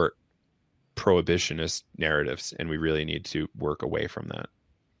support prohibitionist narratives, and we really need to work away from that.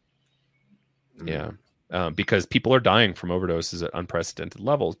 Yeah. Because people are dying from overdoses at unprecedented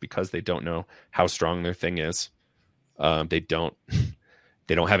levels because they don't know how strong their thing is. They don't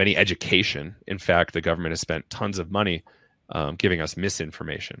have any education. In fact, the government has spent tons of money giving us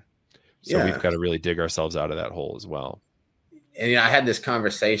misinformation. So we've got to really dig ourselves out of that hole as well. And I had this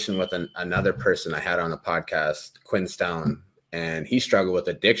conversation with another person I had on the podcast, Quinn Stone, and he struggled with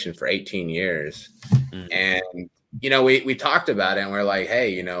addiction for 18 years. And, we talked about it and we're like,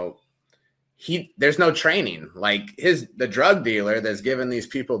 hey, there's no training. Like the drug dealer that's giving these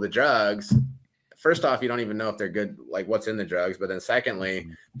people the drugs. First off, you don't even know if they're good, like what's in the drugs. But then secondly,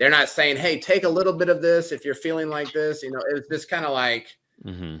 they're not saying, hey, take a little bit of this if you're feeling like this. It's just kind of like,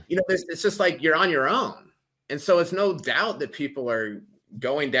 it's just like you're on your own. And so it's no doubt that people are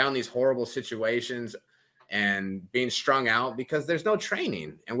going down these horrible situations and being strung out because there's no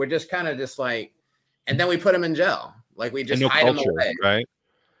training. And we're just kind of just like, and then we put them in jail. Like we just hide them away. Right.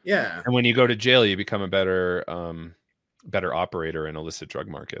 Yeah. And when you go to jail, you become a better operator in illicit drug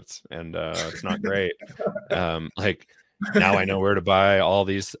markets. And it's not great. Like now I know where to buy all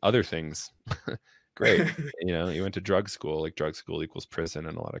these other things. Great. You went to drug school, like drug school equals prison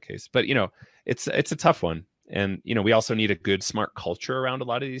in a lot of cases. But, it's a tough one. And, we also need a good, smart culture around a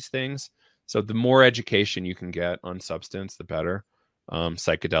lot of these things. So the more education you can get on substance, the better.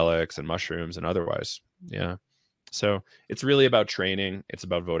 Psychedelics and mushrooms and otherwise. Yeah. So it's really about training. It's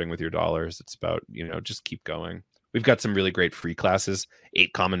about voting with your dollars. It's about, just keep going. We've got some really great free classes.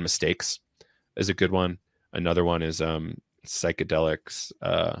 8 Common Mistakes is a good one. Another one is psychedelics.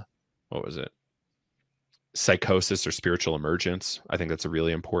 What was it? Psychosis or spiritual emergence. I think that's a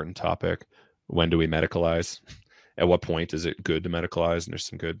really important topic. When do we medicalize? At what point is it good to medicalize? And there's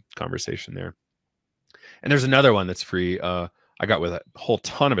some good conversation there. And there's another one that's free. I got with a whole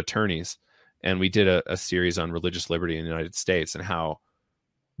ton of attorneys, and we did a series on religious liberty in the United States and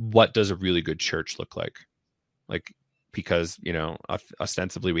what does a really good church look like? Like, because,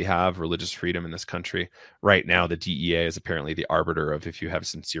 ostensibly we have religious freedom in this country. Right now, the DEA is apparently the arbiter of if you have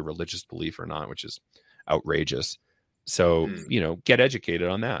sincere religious belief or not, which is outrageous. So, get educated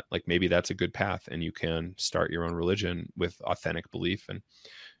on that. Like maybe that's a good path and you can start your own religion with authentic belief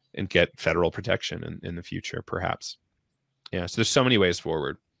and get federal protection in the future, perhaps. Yeah. So there's so many ways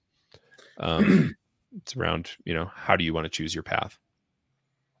forward. It's around, how do you want to choose your path?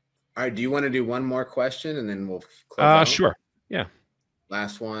 All right. Do you want to do one more question and then we'll close out? Sure. Yeah.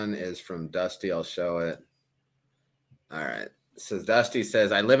 Last one is from Dusty. I'll show it. All right. Dusty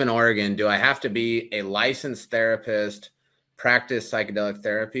says, I live in Oregon. Do I have to be a licensed therapist, practice psychedelic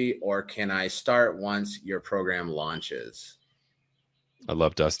therapy, or can I start once your program launches? I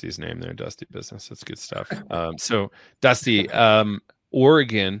love Dusty's name there, Dusty Business. That's good stuff. So Dusty,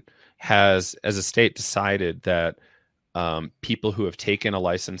 Oregon has, as a state, decided that people who have taken a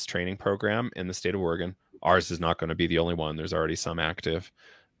licensed training program in the state of Oregon, ours is not going to be the only one. There's already some active.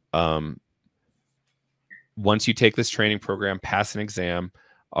 Once you take this training program, pass an exam,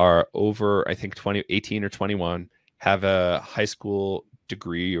 are over, I think, 18 or 21, have a high school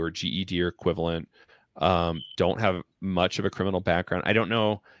degree or GED or equivalent, don't have much of a criminal background. I don't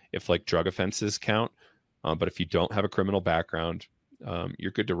know if like drug offenses count, but if you don't have a criminal background,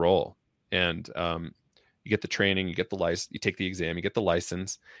 you're good to roll. And you get the training, you get the license, you take the exam, you get the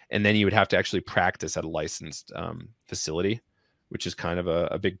license, and then you would have to actually practice at a licensed facility, which is kind of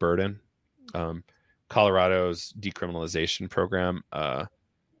a big burden. Colorado's decriminalization program, I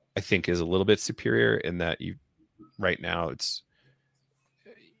think, is a little bit superior in that right now it's,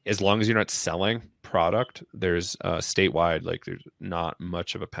 as long as you're not selling product, there's statewide, like there's not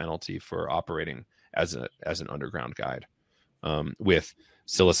much of a penalty for operating as an underground guide with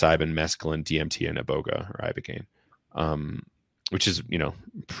psilocybin, mescaline, DMT, and iboga or ibogaine, which is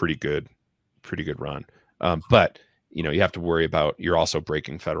pretty good run. But you have to worry about, you're also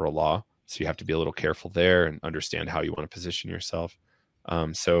breaking federal law. So you have to be a little careful there and understand how you want to position yourself.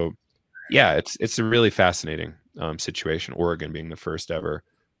 So yeah, it's a really fascinating situation. Oregon being the first ever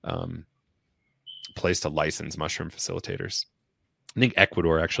place to license mushroom facilitators. I think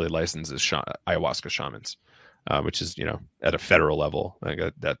Ecuador actually licenses ayahuasca shamans, which is, at a federal level,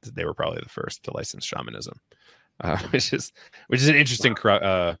 that they were probably the first to license shamanism, which is an interesting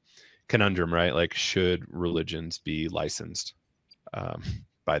conundrum, right? Like, should religions be licensed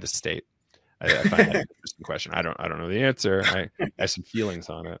by the state? I find that an interesting question. I don't know the answer. I have some feelings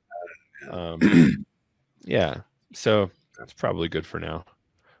on it. Yeah, so that's probably good for now.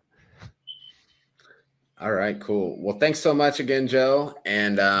 All right, cool. Well, thanks so much again, Joe,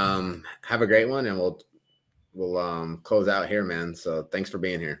 and have a great one. And we'll close out here, man. So thanks for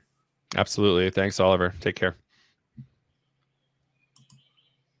being here. Absolutely. Thanks, Oliver. Take care.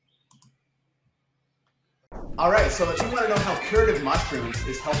 All right, so if you want to know how curative mushrooms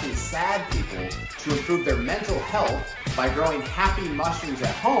is helping sad people to improve their mental health by by growing happy mushrooms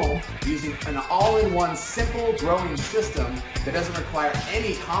at home using an all-in-one simple growing system that doesn't require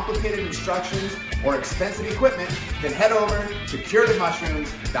any complicated instructions or expensive equipment, then head over to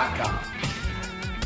curativemushrooms.com.